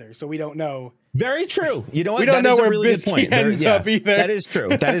manga either, so we don't know. Very true. You know what? We don't know where Bisky ends up either. That is true.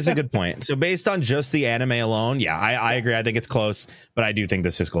 That is a good point. So based on just the anime alone, I agree. I think it's close, but I do think that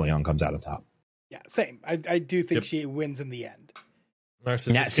Siskel Leon comes out on top. Yeah, same. I do think she wins in the end.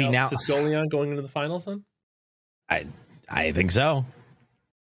 Siscolion going into the finals then? I think so.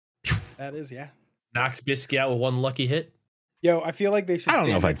 That is, yeah. Knocked Bisky out with one lucky hit. Yo, I feel like they should. I don't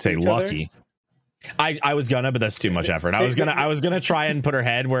know if I'd say lucky. I was gonna, but that's too much effort. I was gonna try and put her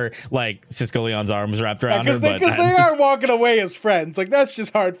head where like Siscolion's arm was wrapped around her, but because they are walking away as friends. Like that's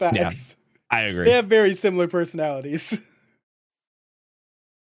just hard facts. Yeah, I agree. They have very similar personalities.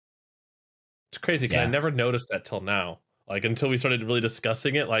 It's crazy because I never noticed that till now. Like until we started really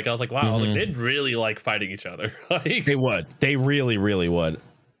discussing it, like I was like, wow, like they'd really like fighting each other. Like they would. They really, really would.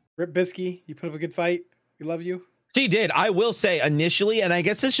 Rip Bisky, you put up a good fight. We love you. She did. I will say initially, and I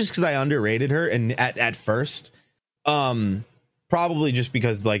guess it's just because I underrated her and at first, probably just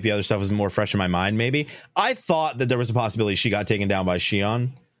because like the other stuff was more fresh in my mind. Maybe I thought that there was a possibility she got taken down by Xion.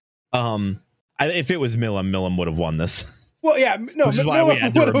 If it was Milim would have won this. Well, yeah, no, which is why we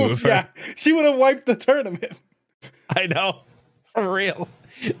had to remove her. Yeah, she would have wiped the tournament. I know, for real.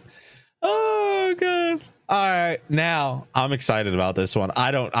 Oh god. All right, now I'm excited about this one.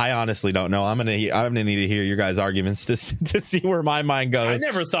 I honestly don't know. I'm gonna need to hear your guys' arguments to see where my mind goes. I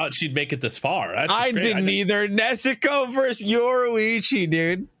never thought she'd make it this far. I didn't either. Nezuko versus Yoruichi,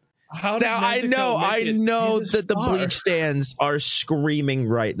 dude. How did I know that the Bleach stands are screaming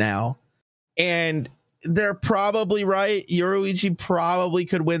right now, and they're probably right. Yoruichi probably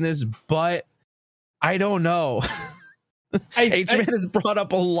could win this, but I don't know. H-Man has brought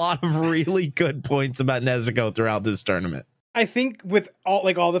up a lot of really good points about Nezuko throughout this tournament. I think with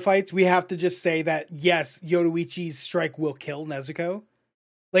all the fights, we have to just say that yes, Yoruichi's strike will kill Nezuko.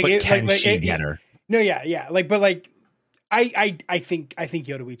 Like, but can she get her? No, yeah. I think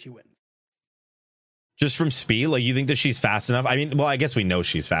Yoruichi wins. Just from speed, like you think that she's fast enough? I mean, well, I guess we know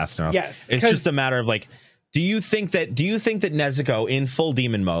she's fast enough. Yes, it's just a matter of like. Do you think that Nezuko in full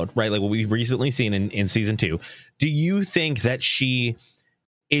demon mode, right? Like what we've recently seen in season 2, do you think that she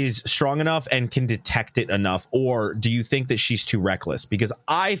is strong enough and can detect it enough? Or do you think that she's too reckless? Because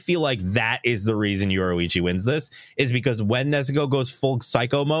I feel like that is the reason Yoruichi wins this, is because when Nezuko goes full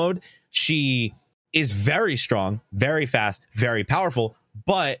psycho mode, she is very strong, very fast, very powerful,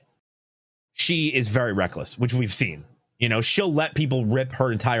 but she is very reckless, which we've seen. You know, she'll let people rip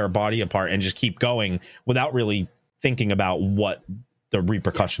her entire body apart and just keep going without really thinking about what the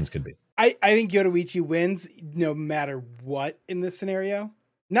repercussions could be. I think Yoruichi wins no matter what in this scenario.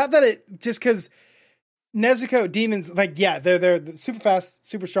 Not that it just because Nezuko demons, like, yeah, they're super fast,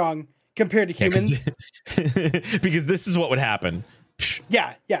 super strong compared to humans. Because this is what would happen.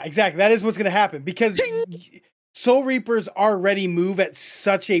 Yeah, exactly. That is what's going to happen because Soul Reapers already move at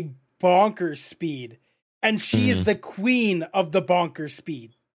such a bonkers speed. And she is the queen of the bonker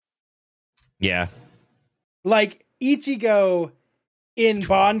speed. Yeah. Like Ichigo in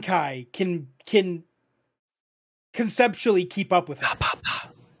Bankai can conceptually keep up with her.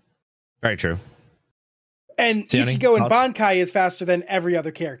 Very true. And Ichigo in Bankai is faster than every other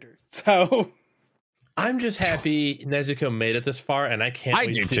character. So I'm just happy Nezuko made it this far, and I can't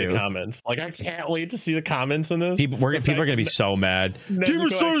wait to see the comments. Like I can't wait to see the comments in this. People are going to be so mad. Team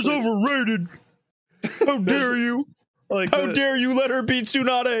is overrated. How dare you? Like, how dare you let her beat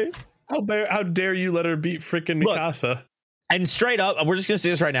Tsunade? How dare you let her beat freaking Mikasa? And straight up, we're just going to say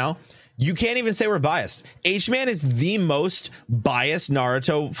this right now. You can't even say we're biased. H-Man is the most biased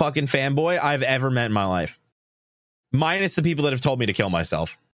Naruto fucking fanboy I've ever met in my life. Minus the people that have told me to kill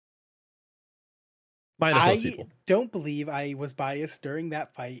myself. I don't believe I was biased during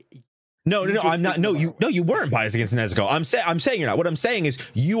that fight. No, I'm not. No, you weren't biased against Nezuko. I'm saying you're not. What I'm saying is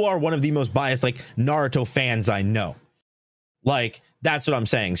you are one of the most biased, like, Naruto fans I know. Like, that's what I'm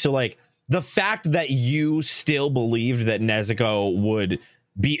saying. So, like, the fact that you still believed that Nezuko would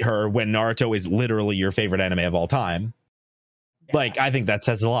beat her when Naruto is literally your favorite anime of all time, like, I think that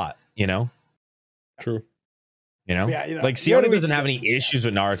says a lot, you know? True. You know? Yeah, like, Sione doesn't have any issues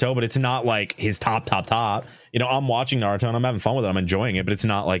with Naruto, but it's not like his top. You know, I'm watching Naruto and I'm having fun with it. I'm enjoying it, but it's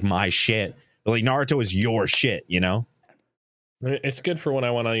not like my shit. But, like, Naruto is your shit, you know? It's good for when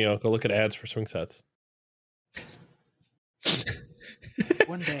I want to, go look at ads for swing sets.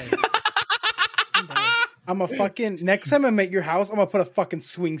 One day. I'm a fucking... Next time I'm at your house, I'm going to put a fucking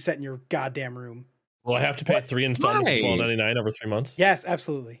swing set in your goddamn room. Well, I have to pay 3 installments of $12.99 over 3 months. Yes,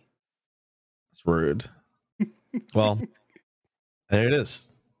 absolutely. It's rude. Well, there it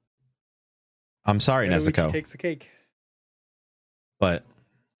is. I'm sorry, Nezuko takes the cake, but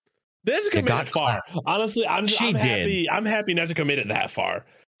Nezuko made it far. Honestly, I'm happy Nezuko made it that far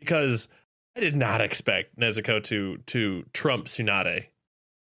because I did not expect Nezuko to trump Tsunade.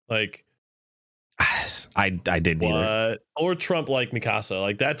 Like, I didn't either. Or trump like Mikasa.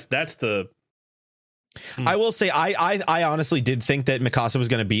 Like that's the I will say I honestly did think that Mikasa was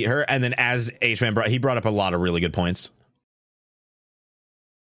going to beat her, and then as H-Man brought up a lot of really good points.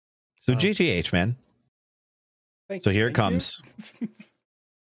 So GG H-Man. So here it comes.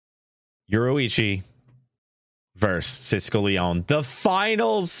 Yoruichi versus Cisco Leon. The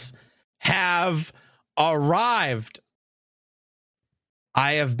finals have arrived.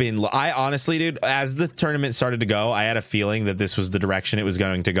 I honestly, dude, as the tournament started to go, I had a feeling that this was the direction it was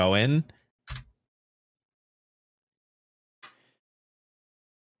going to go in.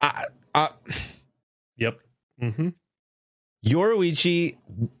 Yep. Mm-hmm. Yoruichi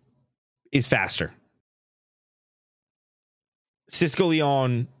is faster. Cisco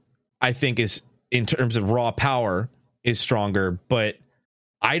Leon, I think, is in terms of raw power is stronger, but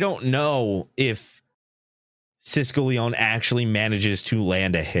I don't know if Cisco Leon actually manages to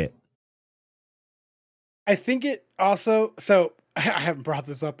land a hit. I think it also, so I haven't brought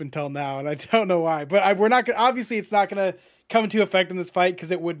this up until now, and I don't know why, but we're not going to, obviously it's not going to come into effect in this fight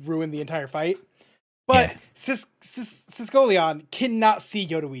because it would ruin the entire fight. But yeah. Cisco Leon cannot see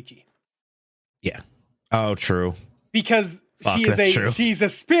Yoruichi. Yeah. Oh, true. Because she's a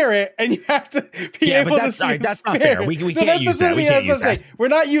spirit, and you have to be able to see the that's spirit. Not fair. We can't use that. We can't use that. We're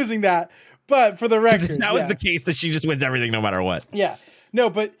not using that. But for the record, if that was the case, that she just wins everything no matter what. Yeah. No,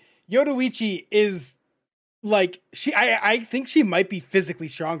 but Yoruichi is like I think she might be physically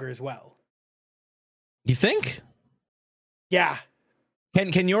stronger as well. You think? Yeah.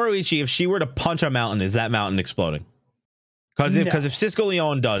 Can Yoruichi, if she were to punch a mountain, is that mountain exploding? Because if Cisco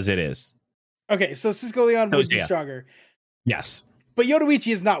Leon does, it is. Okay, so Cisco Leon would be stronger. Yes. But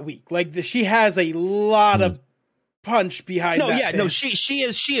Yoruichi is not weak. Like she has a lot of punch behind she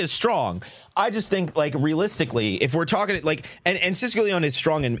is strong. I just think, like, realistically, if we're talking like and Cisco Leon is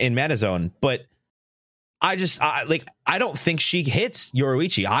strong in Mana Zone, but I don't think she hits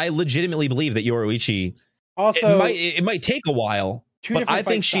Yoruichi. I legitimately believe that Yoruichi also it might take a while, but I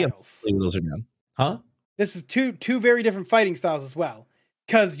think she those are down. Huh? This is two very different fighting styles as well.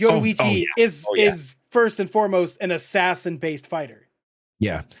 Because Yoruichi is first and foremost an assassin-based fighter.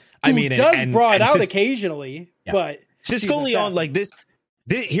 Yeah. Does draw it out occasionally, but Cisco Leon, like this,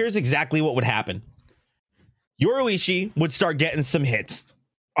 here's exactly what would happen. Yoruichi would start getting some hits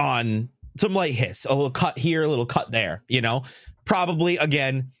on some light hits, a little cut here, a little cut there, probably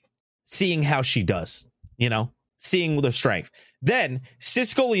again, seeing how she does, seeing the strength. Then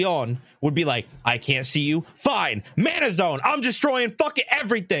Cisco Leon would be like, I can't see you. Fine. Mana Zone. I'm destroying fucking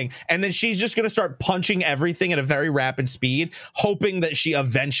everything. And then she's just going to start punching everything at a very rapid speed, hoping that she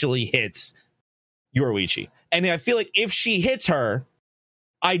eventually hits Yoruichi. And I feel like if she hits her,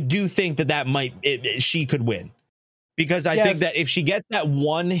 I do think that she could win. Because I think that if she gets that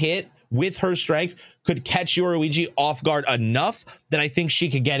one hit with her strength, could catch Yoruichi off guard enough that I think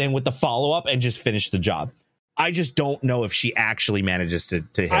she could get in with the follow-up and just finish the job. I just don't know if she actually manages to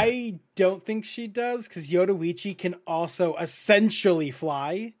hit. I don't think she does, because Yoruichi can also essentially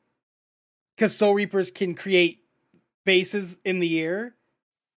fly. Because Soul Reapers can create bases in the air.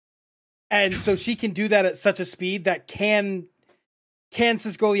 And so she can do that at such a speed that can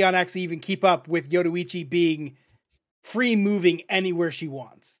Cisco Leon actually even keep up with Yoruichi being free moving anywhere she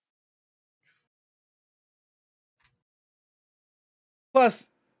wants. Plus,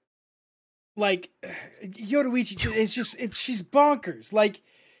 like, Yoruichi, she's bonkers. Like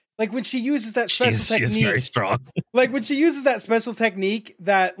when she uses that special technique. She is very strong. Like when she uses that special technique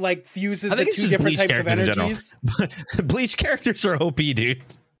that like fuses the two different types of energies. Bleach characters are OP, dude.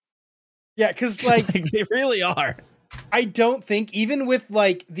 Yeah, because like they really are. I don't think, even with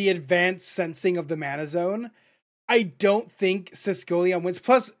like the advanced sensing of the Mana Zone, I don't think Cisco Leon wins.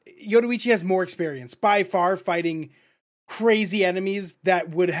 Plus, Yoruichi has more experience by far fighting crazy enemies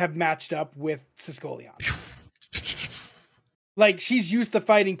that would have matched up with Cisco Leon. Like, she's used to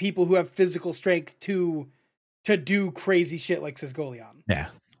fighting people who have physical strength to do crazy shit like Cisco Leon. Yeah.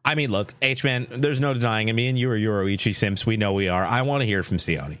 I mean, look, H-Man, there's no denying it. Me and you are Yoruichi simps. We know we are. I want to hear from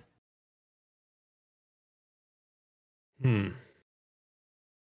Sione.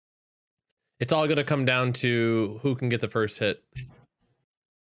 It's all going to come down to who can get the first hit.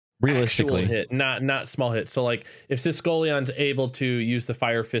 Realistically, actual hit, not small hit. So, like, if Cisco Leon's able to use the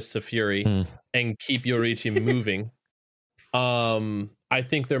Fire Fists of Fury and keep Yoruichi moving, I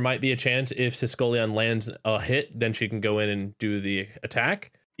think there might be a chance if Cisco Leon lands a hit, then she can go in and do the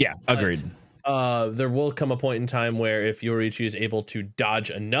attack. Yeah, agreed. But, there will come a point in time where if Yoruichi is able to dodge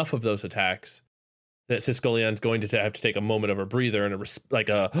enough of those attacks, that Cisco Leon's going to have to take a moment of a breather and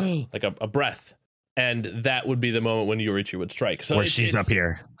a breath. And that would be the moment when Yoruichi would strike. So where she's up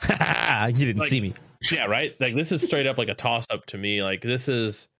here. You didn't see me. Yeah, right? Like, this is straight up like a toss-up to me. Like, this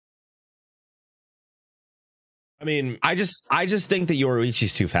is... I mean, I just think that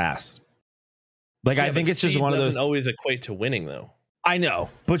Yoruichi's too fast. Like, I think it's just one of those. Doesn't always equate to winning, though. I know,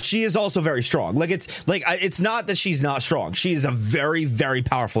 but she is also very strong. Like, it's not that she's not strong. She is a very, very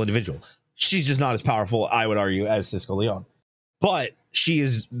powerful individual. She's just not as powerful, I would argue, as Cisco Leon, but she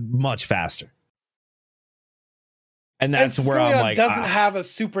is much faster. And that's where I'm like, doesn't have a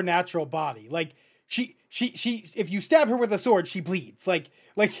supernatural body. Like she, if you stab her with a sword, she bleeds. Like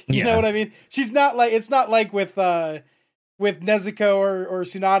you know what I mean? She's not like, it's not like with Nezuko or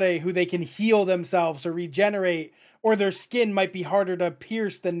Tsunade, who they can heal themselves or regenerate, or their skin might be harder to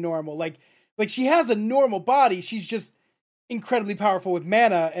pierce than normal. Like she has a normal body. She's just incredibly powerful with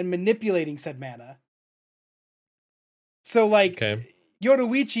mana and manipulating said mana. So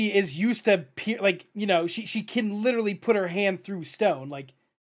Yoruichi is used to she can literally put her hand through stone.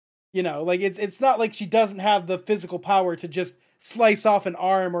 It's not like she doesn't have the physical power to just slice off an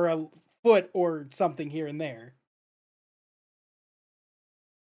arm or a foot or something here and there.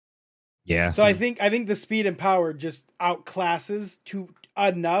 Yeah. So I think the speed and power just outclasses to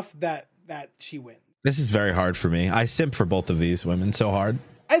enough that she wins. This is very hard for me. I simp for both of these women so hard.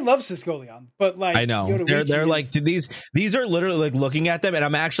 I love Sisgolion, but I know they're like these are literally like looking at them, and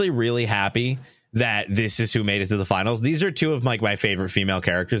I'm actually really happy that this is who made it to the finals. These are two of my favorite female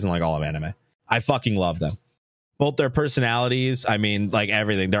characters in all of anime. I fucking love them. Both their personalities, I mean,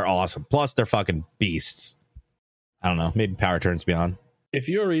 everything. They're awesome. Plus, they're fucking beasts. I don't know. Maybe power turns me on. If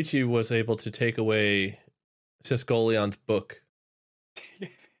Yoruichi was able to take away Sisgolion's book,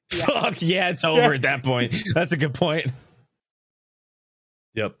 fuck yeah, it's over at that point. That's a good point.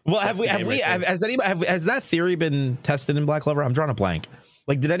 Yep. Well, has that theory been tested in Black Clover? I'm drawing a blank.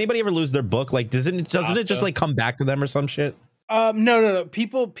 Did anybody ever lose their book? Doesn't it just come back to them or some shit? No.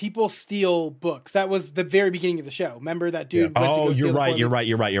 People steal books. That was the very beginning of the show. Remember that dude? Yeah. Oh, you're right.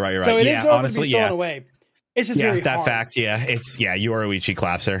 So it is honestly, stolen away. It's just very that hard. fact. Yeah, Yoruichi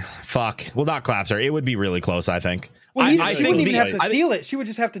claps her. Fuck. Well, not claps her. It would be really close, I think. Well, she wouldn't even have to steal it. She would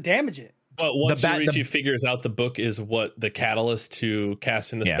just have to damage it. But once Yoruichi figures out the book is what the catalyst to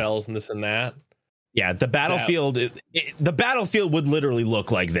casting the spells and this and that. Yeah, the battlefield. The battlefield would literally look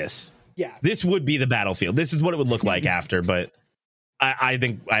like this. Yeah, this would be the battlefield. This is what it would look like after. But I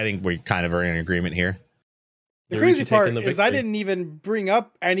think we kind of are in agreement here. The crazy part is I didn't even bring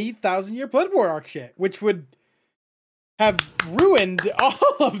up any 1,000-Year Blood War arc shit, which would have ruined all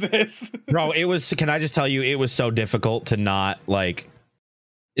of this. Bro, it was, can I just tell you, it was so difficult to not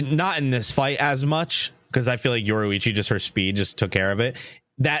in this fight as much, because I feel like Yoruichi, just her speed just took care of it.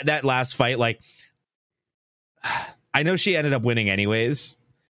 That last fight, I know she ended up winning anyways,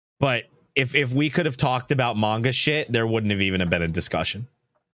 but if we could have talked about manga shit, there wouldn't have even been a discussion.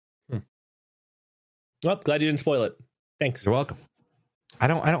 Well, glad you didn't spoil it. Thanks. You're welcome. I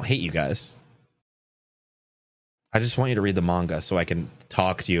don't hate you guys. I just want you to read the manga so I can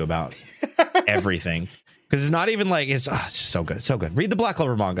talk to you about everything. Because it's not even it's so good. So good. Read the Black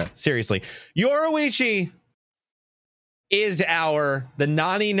Clover manga. Seriously. Yoruichi is the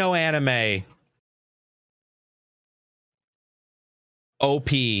Nani no Anime OP,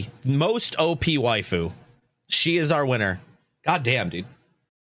 most OP waifu. She is our winner. God damn, dude.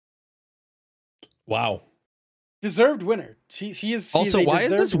 Wow. Deserved winner. She is also, why is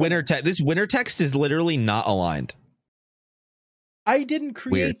this winner text? This winner text is literally not aligned. I didn't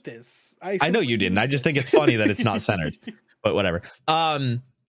create this. I know you didn't. I just think it's funny that it's not centered. But whatever.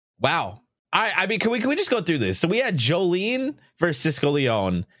 Wow. I mean, can we just go through this? So we had Jolyne versus Cisco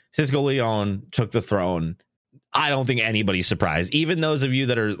Leon. Cisco Leon took the throne. I don't think anybody's surprised. Even those of you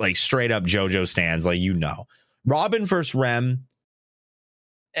that are straight up JoJo stans, Robin versus Rem.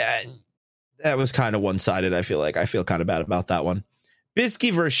 That was kind of one-sided, I feel like. I feel kind of bad about that one.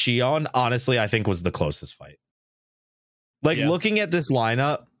 Bisky versus Shion, honestly, I think was the closest fight. Looking at this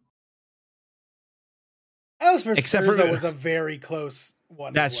lineup, Alice versus Urza was a very close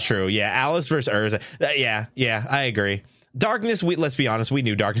one. That's true. Yeah, Alice versus Urza. Yeah, I agree. Darkness, let's be honest, we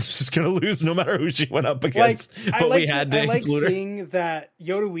knew Darkness was going to lose no matter who she went up against. We had to include her. Seeing that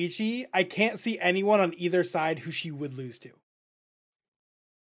Yoruichi, I can't see anyone on either side who she would lose to.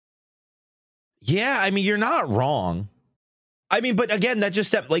 Yeah, I mean, you're not wrong. I mean, but again, that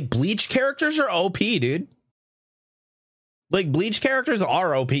just Bleach characters are OP, dude. Bleach characters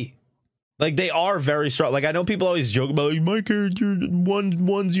are OP. They are very strong. I know people always joke about my character,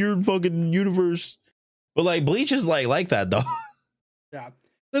 one's your fucking universe. But Bleach is like that though. Yeah.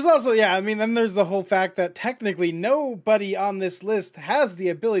 There's also, then there's the whole fact that technically nobody on this list has the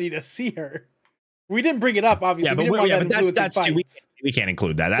ability to see her. We didn't bring it up, obviously. But that's we can't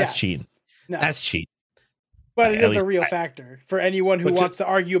include that. That's cheating. No. That's cheating. But it is a real factor for anyone who wants to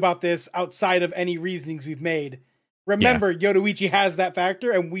argue about this outside of any reasonings we've made. Remember, Yoruichi has that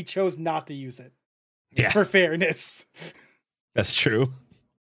factor, and we chose not to use it. Yeah. For fairness. That's true.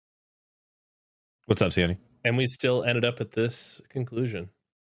 What's up, Sione? And we still ended up at this conclusion.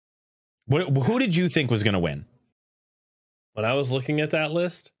 Who did you think was going to win? When I was looking at that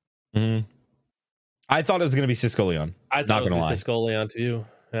list, I thought it was going to be Cisco Leon. I thought it was Cisco Leon too.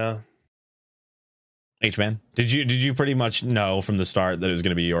 Yeah. H-Man, did you pretty much know from the start that it was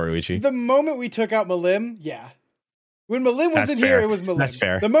going to be Yoruichi? The moment we took out Milim, yeah. When Milim was here, it was Milim. That's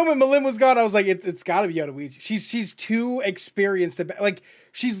fair. The moment Milim was gone, I was like, it's got to be Yoruichi. She's too experienced. Like,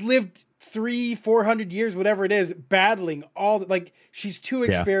 she's lived 300-400 years, whatever it is, battling she's too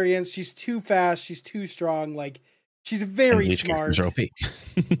experienced. She's too fast. She's too strong. Like, she's very smart.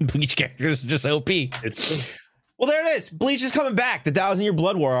 Bleach characters are just OP. It's true. Well, there it is. Bleach is coming back. The 1,000-Year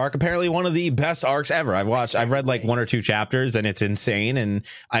Blood War arc, apparently one of the best arcs ever. I've read like 1 or 2 chapters, and it's insane. And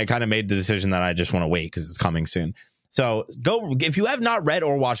I kind of made the decision that I just want to wait because it's coming soon. So go, if you have not read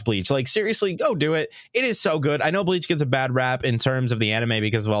or watched Bleach, like seriously, go do it. It is so good. I know Bleach gets a bad rap in terms of the anime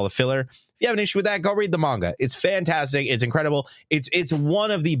because of all the filler. If you have an issue with that, go read the manga. It's fantastic. It's incredible. It's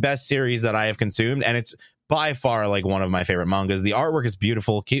one of the best series that I have consumed, and it's by far like one of my favorite mangas. The artwork is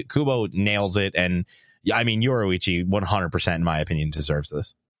beautiful. Kubo nails it, and I mean, Yoruichi 100% in my opinion deserves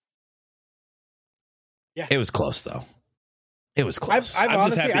this. Yeah, it was close though. It was close. I'm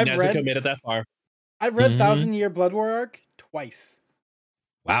honestly, just happy Nezuko made it that far. I've read 1,000-Year Blood War arc twice.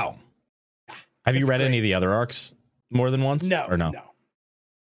 Wow. Have you read any of the other arcs more than once? No. Or no?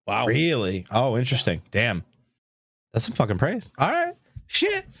 Wow. Really? Oh, interesting. Damn. That's some fucking praise. All right.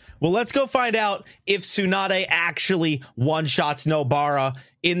 Shit. Well, let's go find out if Tsunade actually one-shots Nobara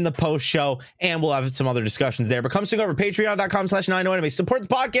in the post show, and we'll have some other discussions there. But come soon over patreon.com/9noanime. Support the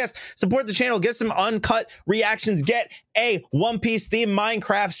podcast, support the channel, get some uncut reactions, get a One Piece themed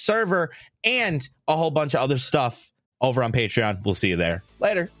Minecraft server, and a whole bunch of other stuff over on Patreon. We'll see you there.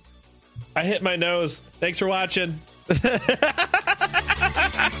 Later. I hit my nose. Thanks for watching.